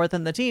suffering more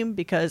than the team,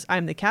 because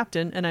I'm the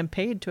captain and I'm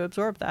paid to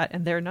absorb that,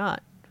 and they're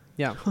not."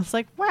 Yeah. I was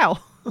like, wow,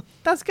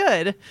 that's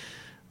good.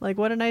 Like,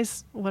 what a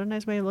nice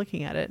way of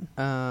looking at it.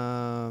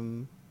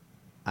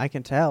 I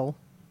can tell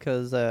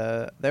because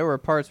there were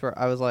parts where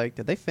I was like,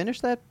 did they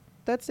finish that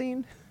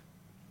scene?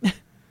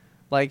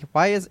 Like,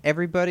 why is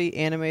everybody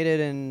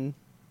animated in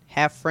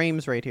half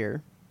frames right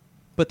here,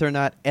 but they're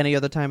not any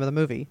other time of the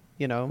movie?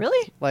 You know,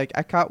 Really? Like,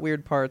 I caught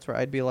weird parts where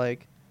I'd be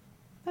like,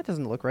 that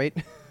doesn't look right.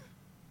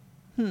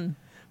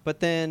 But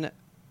then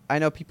I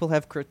know people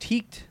have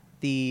critiqued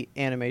the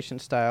animation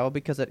style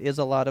because it is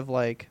a lot of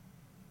like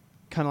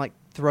kind of like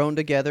thrown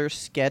together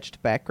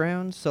sketched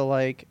backgrounds. So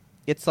like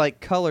it's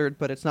like colored,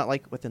 but it's not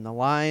like within the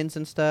lines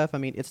and stuff. I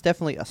mean, it's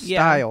definitely a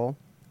style,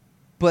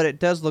 but it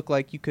does look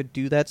like you could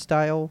do that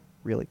style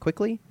really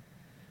quickly.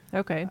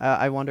 Okay.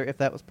 I wonder if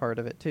that was part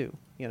of it too,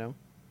 you know?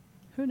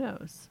 Who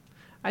knows?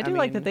 I do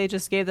like that they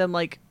just gave them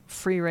like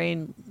free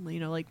reign, you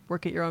know, like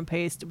work at your own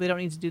pace. We don't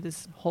need to do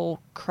this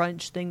whole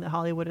crunch thing that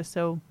Hollywood is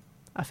so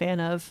a fan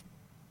of.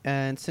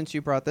 And since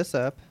you brought this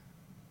up,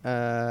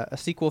 a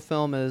sequel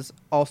film is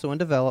also in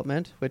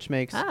development, which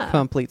makes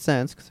complete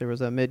sense because there was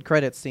a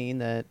mid-credit scene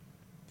that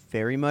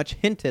very much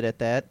hinted at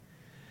that.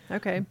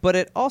 Okay. But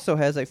it also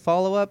has a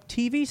follow-up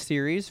TV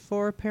series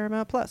for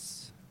Paramount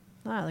Plus.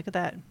 Look at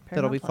that.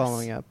 That'll be Paramount Plus.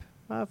 following up.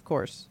 Of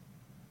course.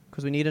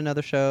 Because we need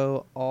another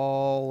show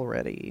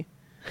already.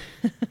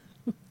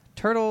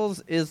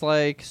 Turtles is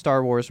like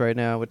Star Wars right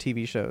now with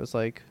TV shows.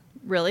 Like,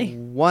 Really?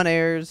 one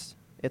airs,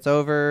 it's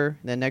over,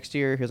 and then next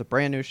year here's a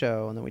brand new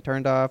show, and then we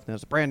turned off, and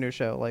there's a brand new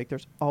show. Like,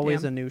 there's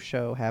always a new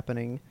show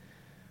happening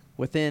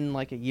within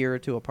like a year or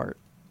two apart.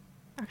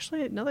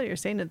 Actually, now that you're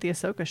saying it, the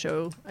Ahsoka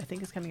show, I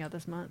think, is coming out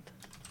this month.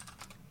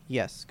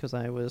 Yes, because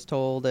I was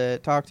told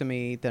at Talk to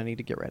Me that I need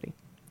to get ready.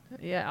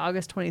 Yeah,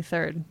 August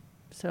 23rd.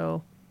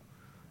 So,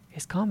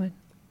 it's coming.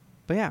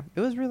 But yeah, it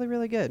was really,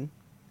 really good.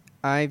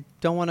 I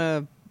don't want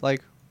to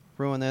like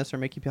ruin this or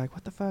make you be like,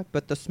 what the fuck?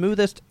 But the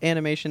smoothest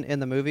animation in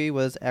the movie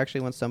was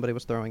actually when somebody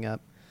was throwing up.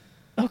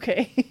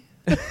 Okay.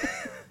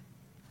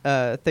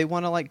 They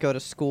want to like go to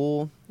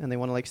school and they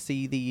want to like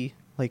see the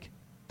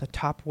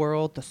top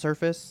world, the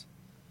surface.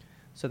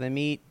 So they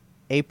meet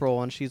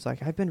April and she's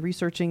like, I've been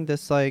researching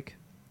this like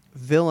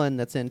villain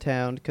that's in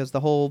town because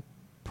the whole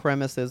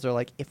premise is they're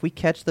like, if we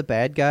catch the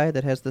bad guy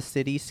that has the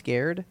city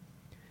scared,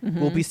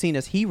 we'll be seen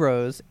as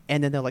heroes,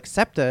 and then they'll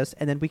accept us,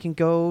 and then we can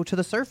go to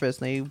the surface,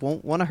 and they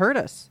won't want to hurt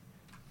us.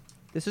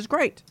 This is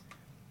great.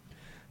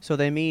 So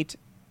they meet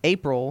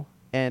April,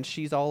 and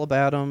she's all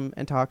about him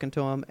and talking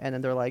to him, and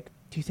then they're like,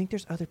 do you think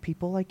there's other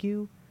people like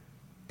you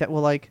that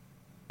will, like,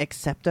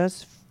 accept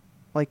us,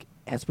 like,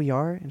 as we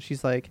are? And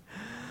she's like,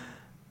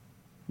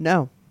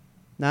 no,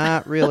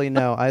 not really,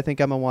 no. I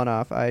think I'm a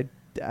one-off. I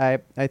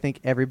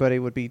think everybody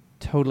would be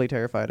totally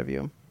terrified of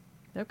you.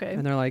 Okay.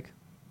 And they're like,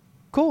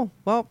 cool,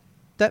 well,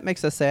 that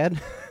makes us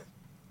sad.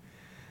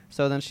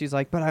 So then she's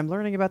like, but I'm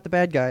learning about the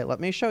bad guy.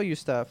 Let me show you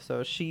stuff.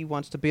 So she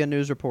wants to be a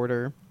news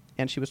reporter,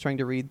 and she was trying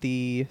to read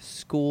the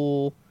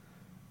school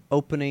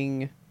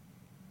opening,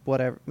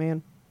 whatever,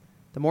 man,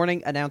 the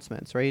morning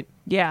announcements, right?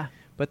 Yeah.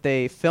 But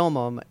they film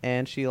them,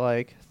 and she,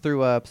 like,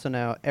 threw up, so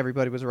now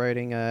everybody was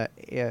writing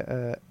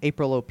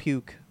April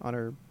O'Puke on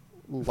her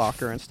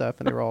locker and stuff,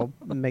 and they were all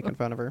making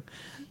fun of her.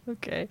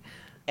 Okay.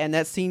 And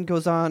that scene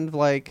goes on,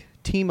 like,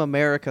 Team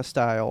America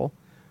style,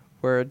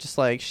 where just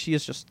like she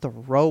is just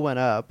throwing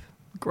up.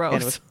 Gross.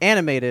 And it was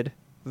animated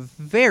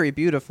very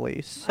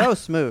beautifully, so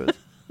smooth.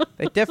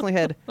 They definitely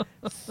had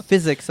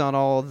physics on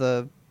all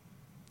the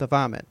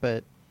vomit,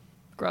 but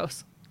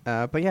gross.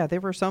 But yeah, there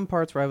were some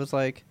parts where I was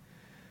like,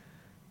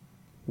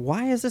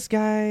 why is this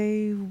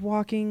guy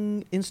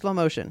walking in slow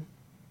motion?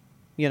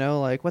 You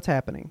know, like, what's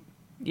happening?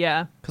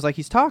 Yeah. Because like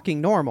he's talking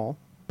normal,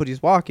 but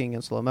he's walking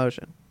in slow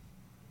motion.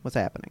 What's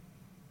happening?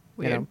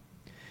 Weird. You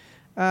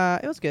know?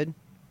 It was good.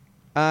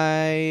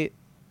 I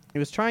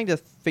was trying to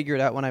figure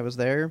it out when I was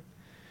there.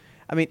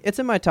 I mean, it's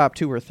in my top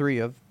 2 or 3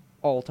 of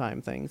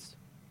all-time things.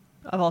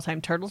 Of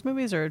all-time Turtles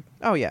movies, or?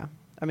 Oh, yeah.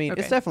 I mean,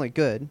 Okay. It's definitely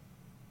good.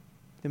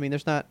 I mean,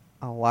 there's not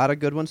a lot of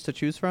good ones to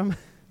choose from.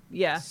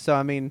 Yeah. So,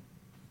 I mean,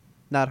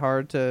 not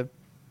hard to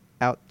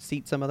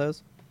out-seat some of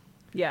those.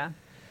 Yeah.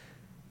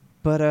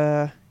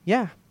 But,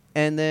 yeah.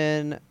 And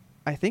then,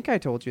 I think I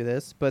told you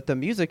this, but the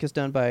music is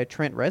done by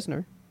Trent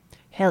Reznor.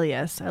 Hell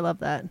yes. I love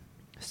that.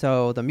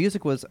 So, the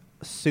music was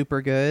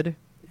super good.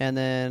 And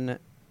then,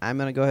 I'm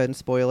going to go ahead and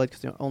spoil it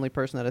because the only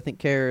person that I think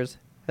cares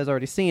has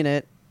already seen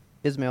it.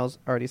 Ismail's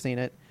already seen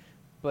it.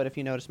 But if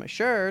you notice my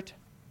shirt,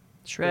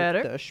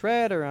 Shredder. with the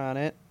Shredder on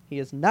it, he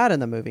is not in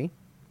the movie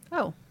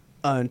Oh.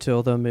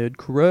 until the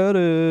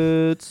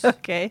mid-credits.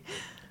 Okay.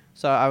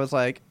 So I was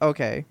like,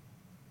 okay,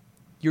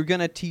 you're going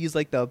to tease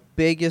like the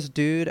biggest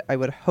dude. I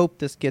would hope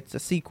this gets a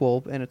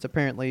sequel, and it's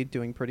apparently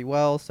doing pretty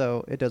well,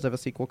 so it does have a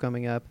sequel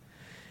coming up.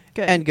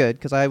 Good. And good,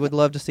 because I would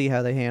love to see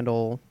how they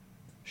handle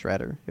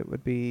Shredder. It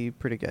would be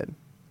pretty good.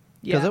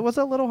 Because yeah. it was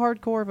a little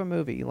hardcore of a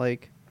movie.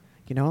 Like,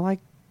 you know, like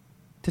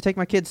to take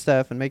my kids'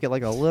 stuff and make it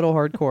like a little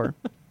hardcore.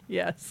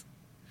 Yes.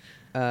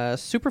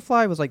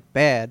 Superfly was like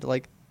bad.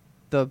 Like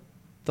the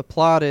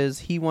plot is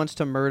he wants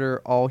to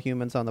murder all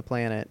humans on the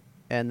planet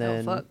and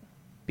then fuck.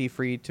 be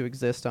free to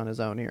exist on his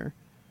own here.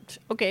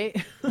 Okay.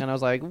 And I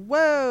was like,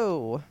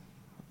 whoa,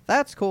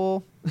 that's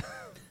cool.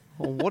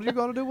 Well, what are you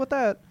going to do with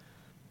that?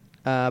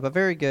 But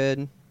very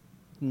good.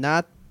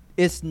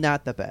 It's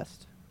not the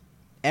best.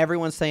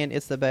 Everyone's saying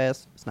it's the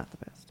best. It's not the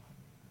best.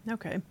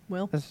 Okay,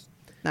 well. It's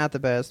not the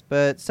best,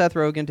 but Seth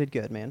Rogen did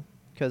good, man.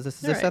 Because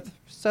this is All a right.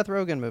 Seth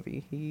Rogen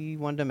movie. He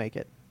wanted to make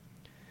it.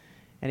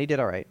 And he did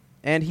all right.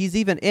 And he's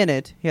even in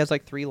it. He has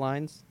like 3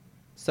 lines.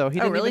 So he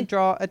didn't really? even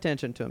draw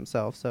attention to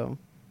himself. So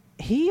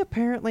he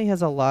apparently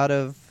has a lot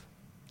of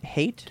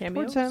hate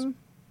Cameos? towards him.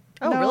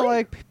 Oh, no, really?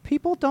 like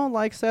people don't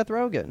like Seth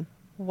Rogen.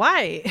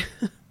 Why?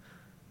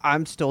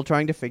 I'm still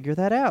trying to figure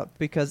that out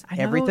because I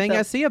know everything I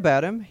that- see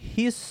about him,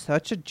 he's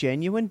such a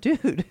genuine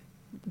dude.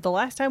 The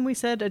last time we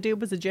said a dude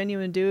was a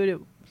genuine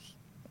dude,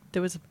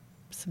 there was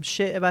some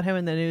shit about him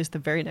in the news the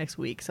very next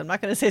week. So I'm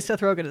not going to say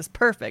Seth Rogen is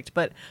perfect,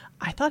 but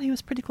I thought he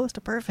was pretty close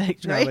to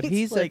perfect, No, right? but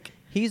he's like,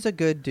 he's a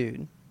good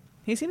dude.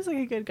 he seems like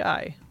a good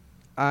guy.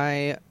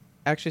 I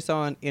actually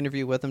saw an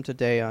interview with him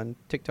today on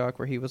TikTok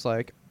where he was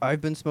like,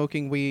 I've been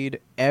smoking weed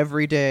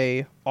every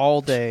day,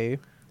 all day,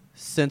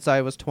 since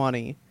I was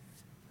 20.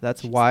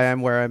 That's why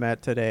I'm where I'm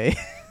at today.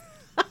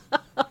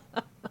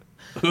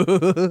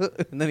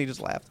 And then he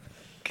just laughed.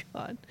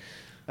 God.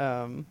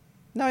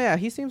 No, yeah,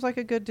 he seems like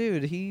a good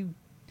dude. He,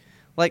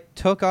 like,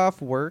 took off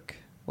work,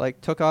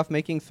 like, took off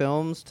making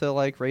films to,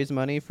 like, raise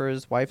money for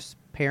his wife's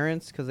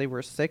parents because they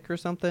were sick or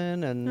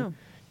something, and Oh.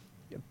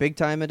 big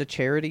time into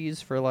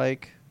charities for,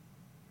 like,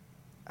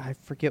 I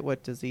forget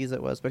what disease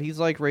it was, but he's,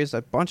 like, raised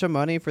a bunch of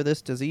money for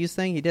this disease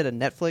thing. He did a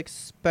Netflix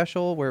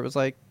special where it was,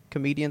 like,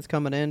 comedians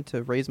coming in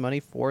to raise money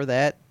for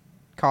that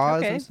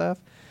cause Okay. and stuff.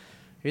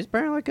 He's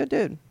apparently a good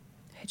dude.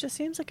 He just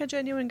seems like a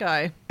genuine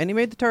guy. And he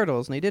made the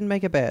Turtles, and he didn't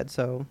make it bad,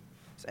 so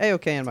it's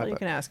A-okay in That's my all you book.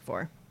 can ask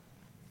for.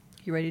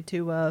 You ready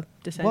to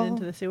descend Well-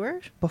 into the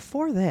sewers?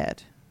 Before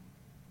that,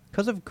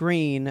 because of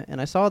Green, and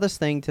I saw this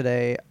thing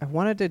today, I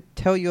wanted to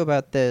tell you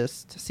about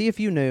this to see if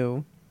you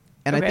knew,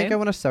 and I think Okay. I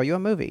want to sell you a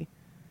movie.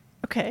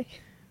 Okay.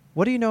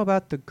 What do you know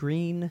about The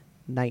Green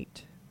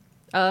Knight?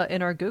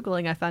 In our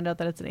Googling, I found out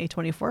that it's an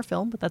A24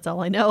 film, but that's all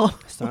I know.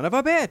 Son of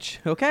a bitch.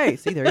 Okay,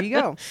 see, there you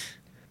go.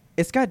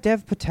 It's got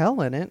Dev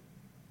Patel in it.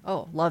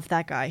 Oh, love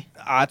that guy.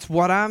 That's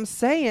what I'm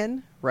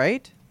saying,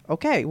 right?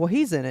 Okay, well,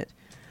 he's in it.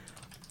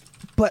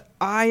 But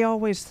I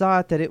always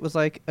thought that it was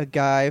like a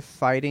guy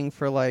fighting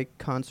for like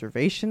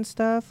conservation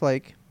stuff.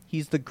 Like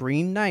he's the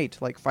Green Knight,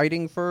 like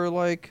fighting for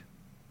like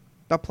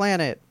the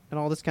planet and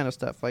all this kind of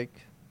stuff.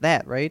 Like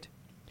that, right?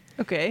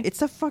 Okay.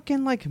 It's a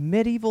fucking like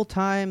medieval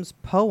times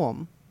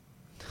poem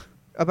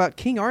about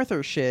King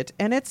Arthur shit,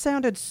 and it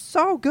sounded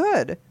so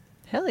good.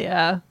 Hell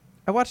yeah.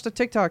 I watched a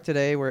TikTok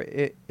today where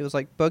it was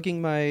like bugging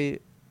my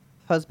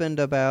husband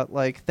about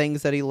like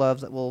things that he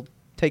loves that will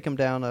take him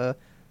down a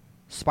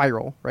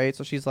spiral, right?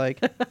 So she's like,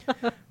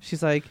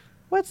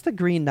 what's The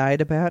Green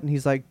Knight about? And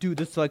he's like, dude,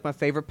 this is like my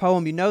favorite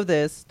poem. You know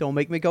this. Don't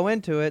make me go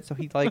into it. So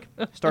he like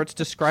starts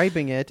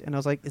describing it, and I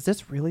was like, is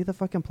this really the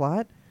fucking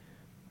plot?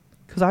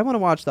 Because I want to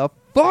watch the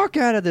fuck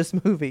out of this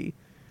movie.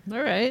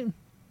 All right.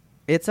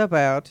 It's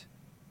about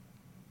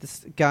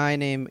this guy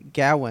named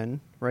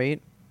Gawain,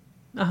 right?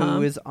 Uh-huh.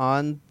 Who is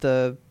on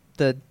the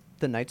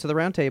Knights of the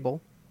Round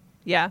Table,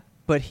 Yeah.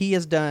 but he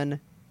has done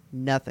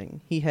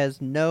nothing. He has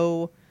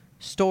no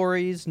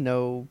stories,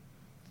 no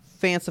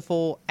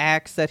fanciful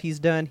acts that he's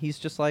done. He's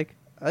just like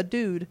a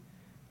dude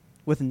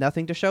with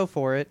nothing to show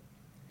for it.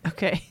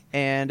 Okay.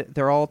 And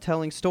they're all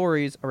telling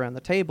stories around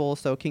the table.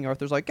 So King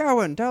Arthur's like,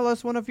 Gawain, tell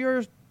us one of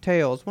your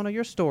tales, one of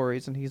your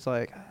stories. And he's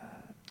like,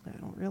 I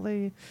don't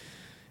really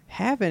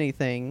have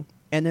anything.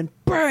 And then,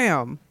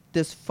 bam,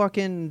 this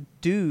fucking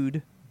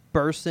dude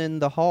bursts in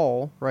the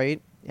hall,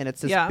 right? And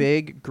it's this Yeah.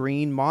 big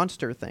green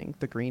monster thing,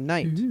 the Green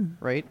Knight,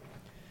 right?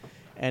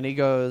 And he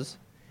goes,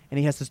 and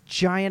he has this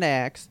giant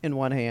axe in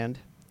one hand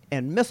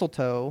and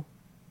mistletoe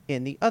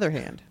in the other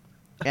hand.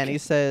 And he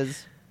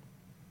says,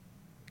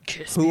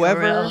 Kiss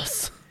Whoever- me or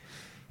else.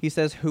 he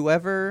says,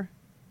 whoever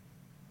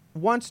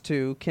wants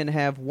to can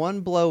have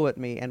one blow at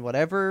me, and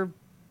whatever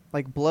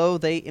like blow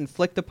they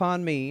inflict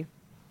upon me,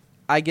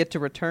 I get to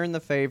return the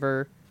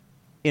favor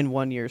in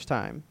 1 year's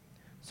time.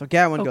 So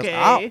Gawain goes,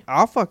 Okay.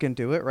 I'll fucking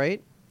do it,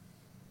 right?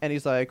 And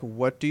he's like,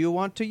 what do you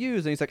want to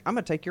use? And he's like, I'm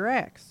going to take your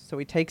axe. So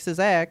he takes his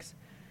axe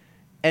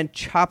and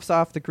chops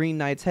off the Green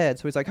Knight's head.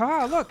 So he's like,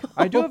 look,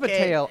 I do have a Okay.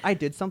 tail. I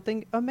did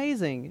something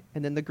amazing.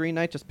 And then the Green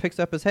Knight just picks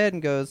up his head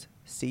and goes,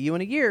 see you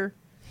in a year.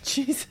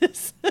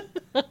 Jesus.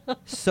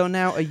 So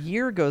now a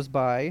year goes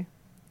by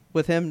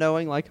with him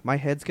knowing, like, my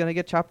head's going to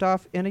get chopped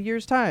off in a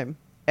year's time.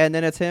 And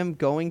then it's him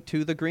going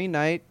to the Green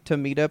Knight to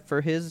meet up for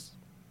his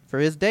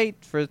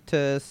date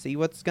to see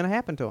what's going to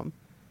happen to him.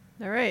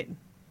 All right.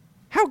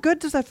 How good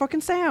does that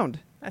fucking sound?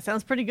 That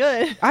sounds pretty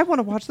good. I want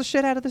to watch the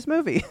shit out of this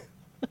movie.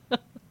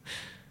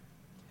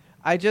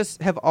 I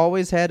just have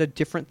always had a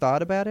different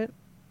thought about it.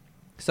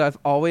 So I've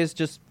always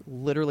just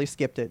literally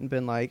skipped it and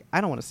been like,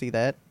 I don't want to see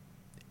that.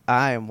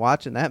 I am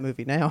watching that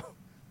movie now.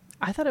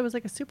 I thought it was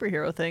like a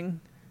superhero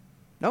thing,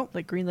 Nope.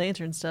 like Green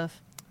Lantern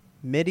stuff.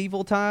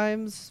 Medieval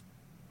times,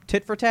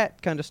 tit for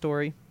tat kind of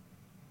story.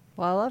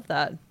 Well, I love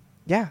that.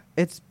 Yeah,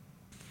 it's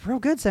real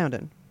good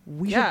sounding.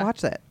 We Yeah. should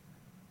watch that.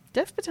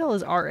 Dev Patel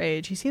is our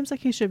age. He seems like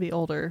he should be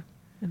older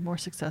and more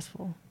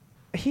successful.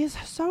 He is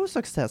so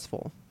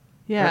successful. Or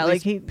Yeah, at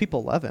like least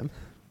people love him.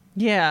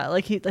 Yeah,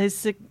 like he's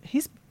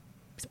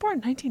born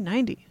in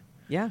 1990.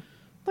 Yeah.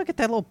 Look at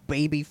that little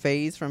baby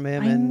face from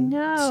him I in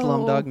know.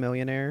 Slumdog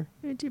Millionaire.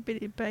 Itty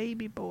bitty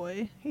baby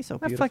boy. He's so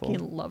I beautiful.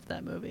 fucking love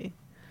that movie.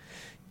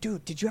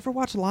 Dude, did you ever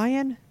watch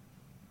Lion?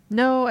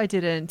 No, I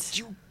didn't.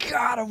 You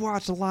gotta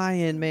watch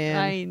Lion, man.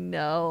 I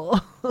know.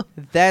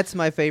 That's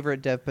my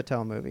favorite Dev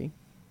Patel movie.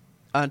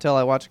 Until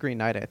I watch Green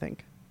Knight, I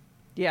think.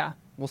 Yeah.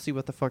 We'll see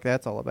what the fuck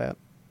that's all about.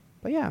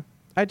 But yeah,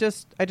 I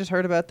just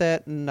heard about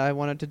that, and I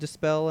wanted to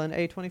dispel an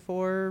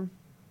A24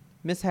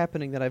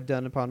 mishappening that I've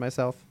done upon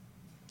myself.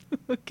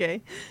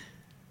 Okay.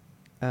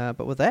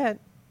 But with that,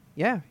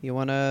 yeah, you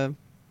wanna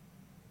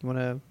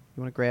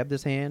grab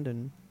this hand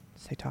and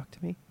say, "Talk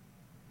to me."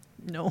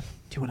 No.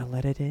 Do you wanna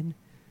let it in?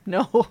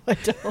 No, I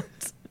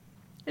don't.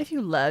 If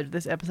you loved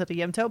this episode of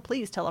Yemto,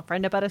 please tell a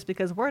friend about us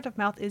because word of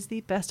mouth is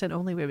the best and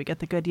only way we get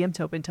the good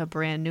Yemto into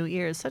brand new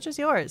ears, such as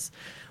yours.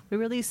 We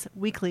release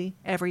weekly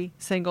every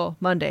single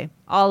Monday.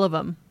 All of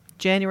them.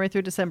 January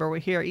through December. We're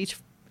here each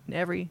and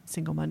every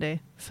single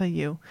Monday for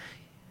you.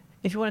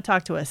 If you want to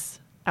talk to us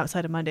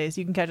outside of Mondays,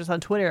 you can catch us on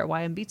Twitter at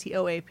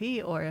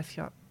YMBTOAP, or if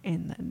you're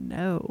in the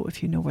know,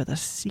 if you know where the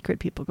secret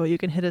people go, you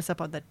can hit us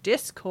up on the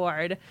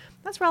Discord.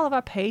 That's for all of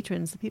our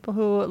patrons, the people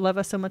who love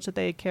us so much that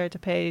they care to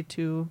pay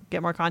to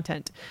get more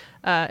content.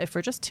 If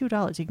for just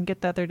 $2, you can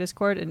get their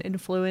Discord and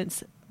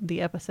influence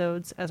the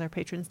episodes as our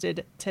patrons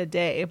did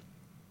today.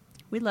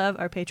 We love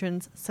our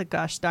patrons so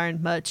gosh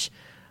darn much.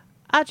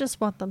 I just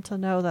want them to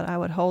know that I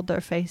would hold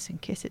their face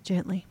and kiss it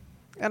gently.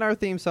 And our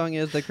theme song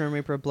is The Grim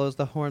Reaper Blows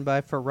the Horn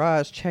by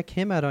Faraj. Check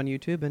him out on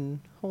YouTube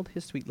and hold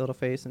his sweet little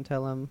face and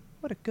tell him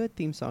what a good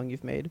theme song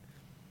you've made.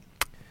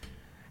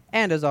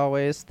 And as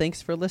always,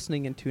 thanks for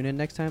listening, and tune in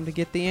next time to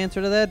get the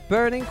answer to that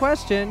burning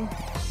question.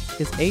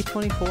 Is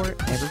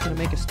A24 ever going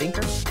to make a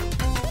stinker?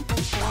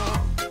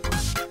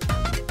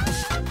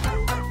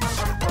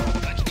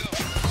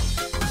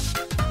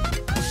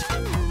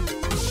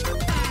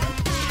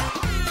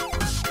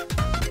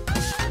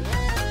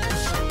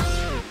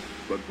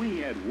 But we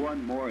had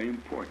one more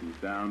important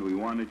sound we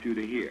wanted you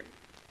to hear.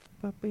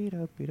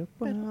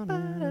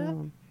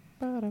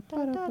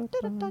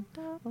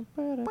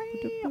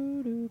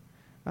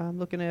 I'm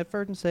looking at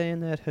Ferd and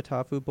saying that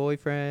Hitafu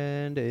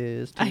Boyfriend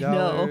is $2. I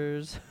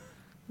know.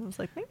 I was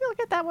like, maybe I'll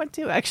get that one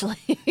too, actually.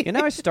 You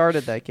know, I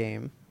started that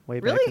game way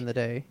back Really? in the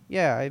day.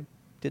 Yeah, I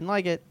didn't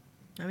like it.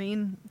 I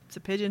mean, it's a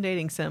pigeon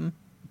dating sim.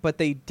 But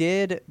they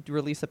did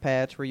release a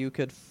patch where you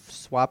could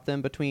swap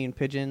them between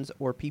pigeons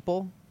or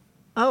people.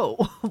 Oh,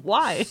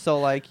 why? So,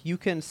 like, you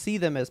can see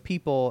them as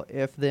people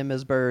if them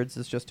as birds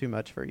is just too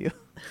much for you.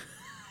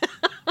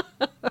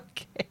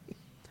 Okay.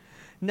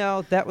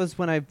 No, that was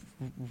when I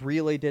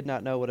really did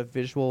not know what a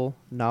visual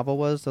novel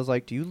was. I was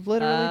like, do you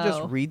literally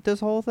just Oh. read this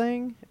whole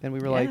thing? And we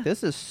were like, Yeah.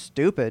 this is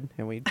stupid.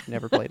 And we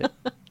never played it.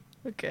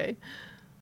 Okay.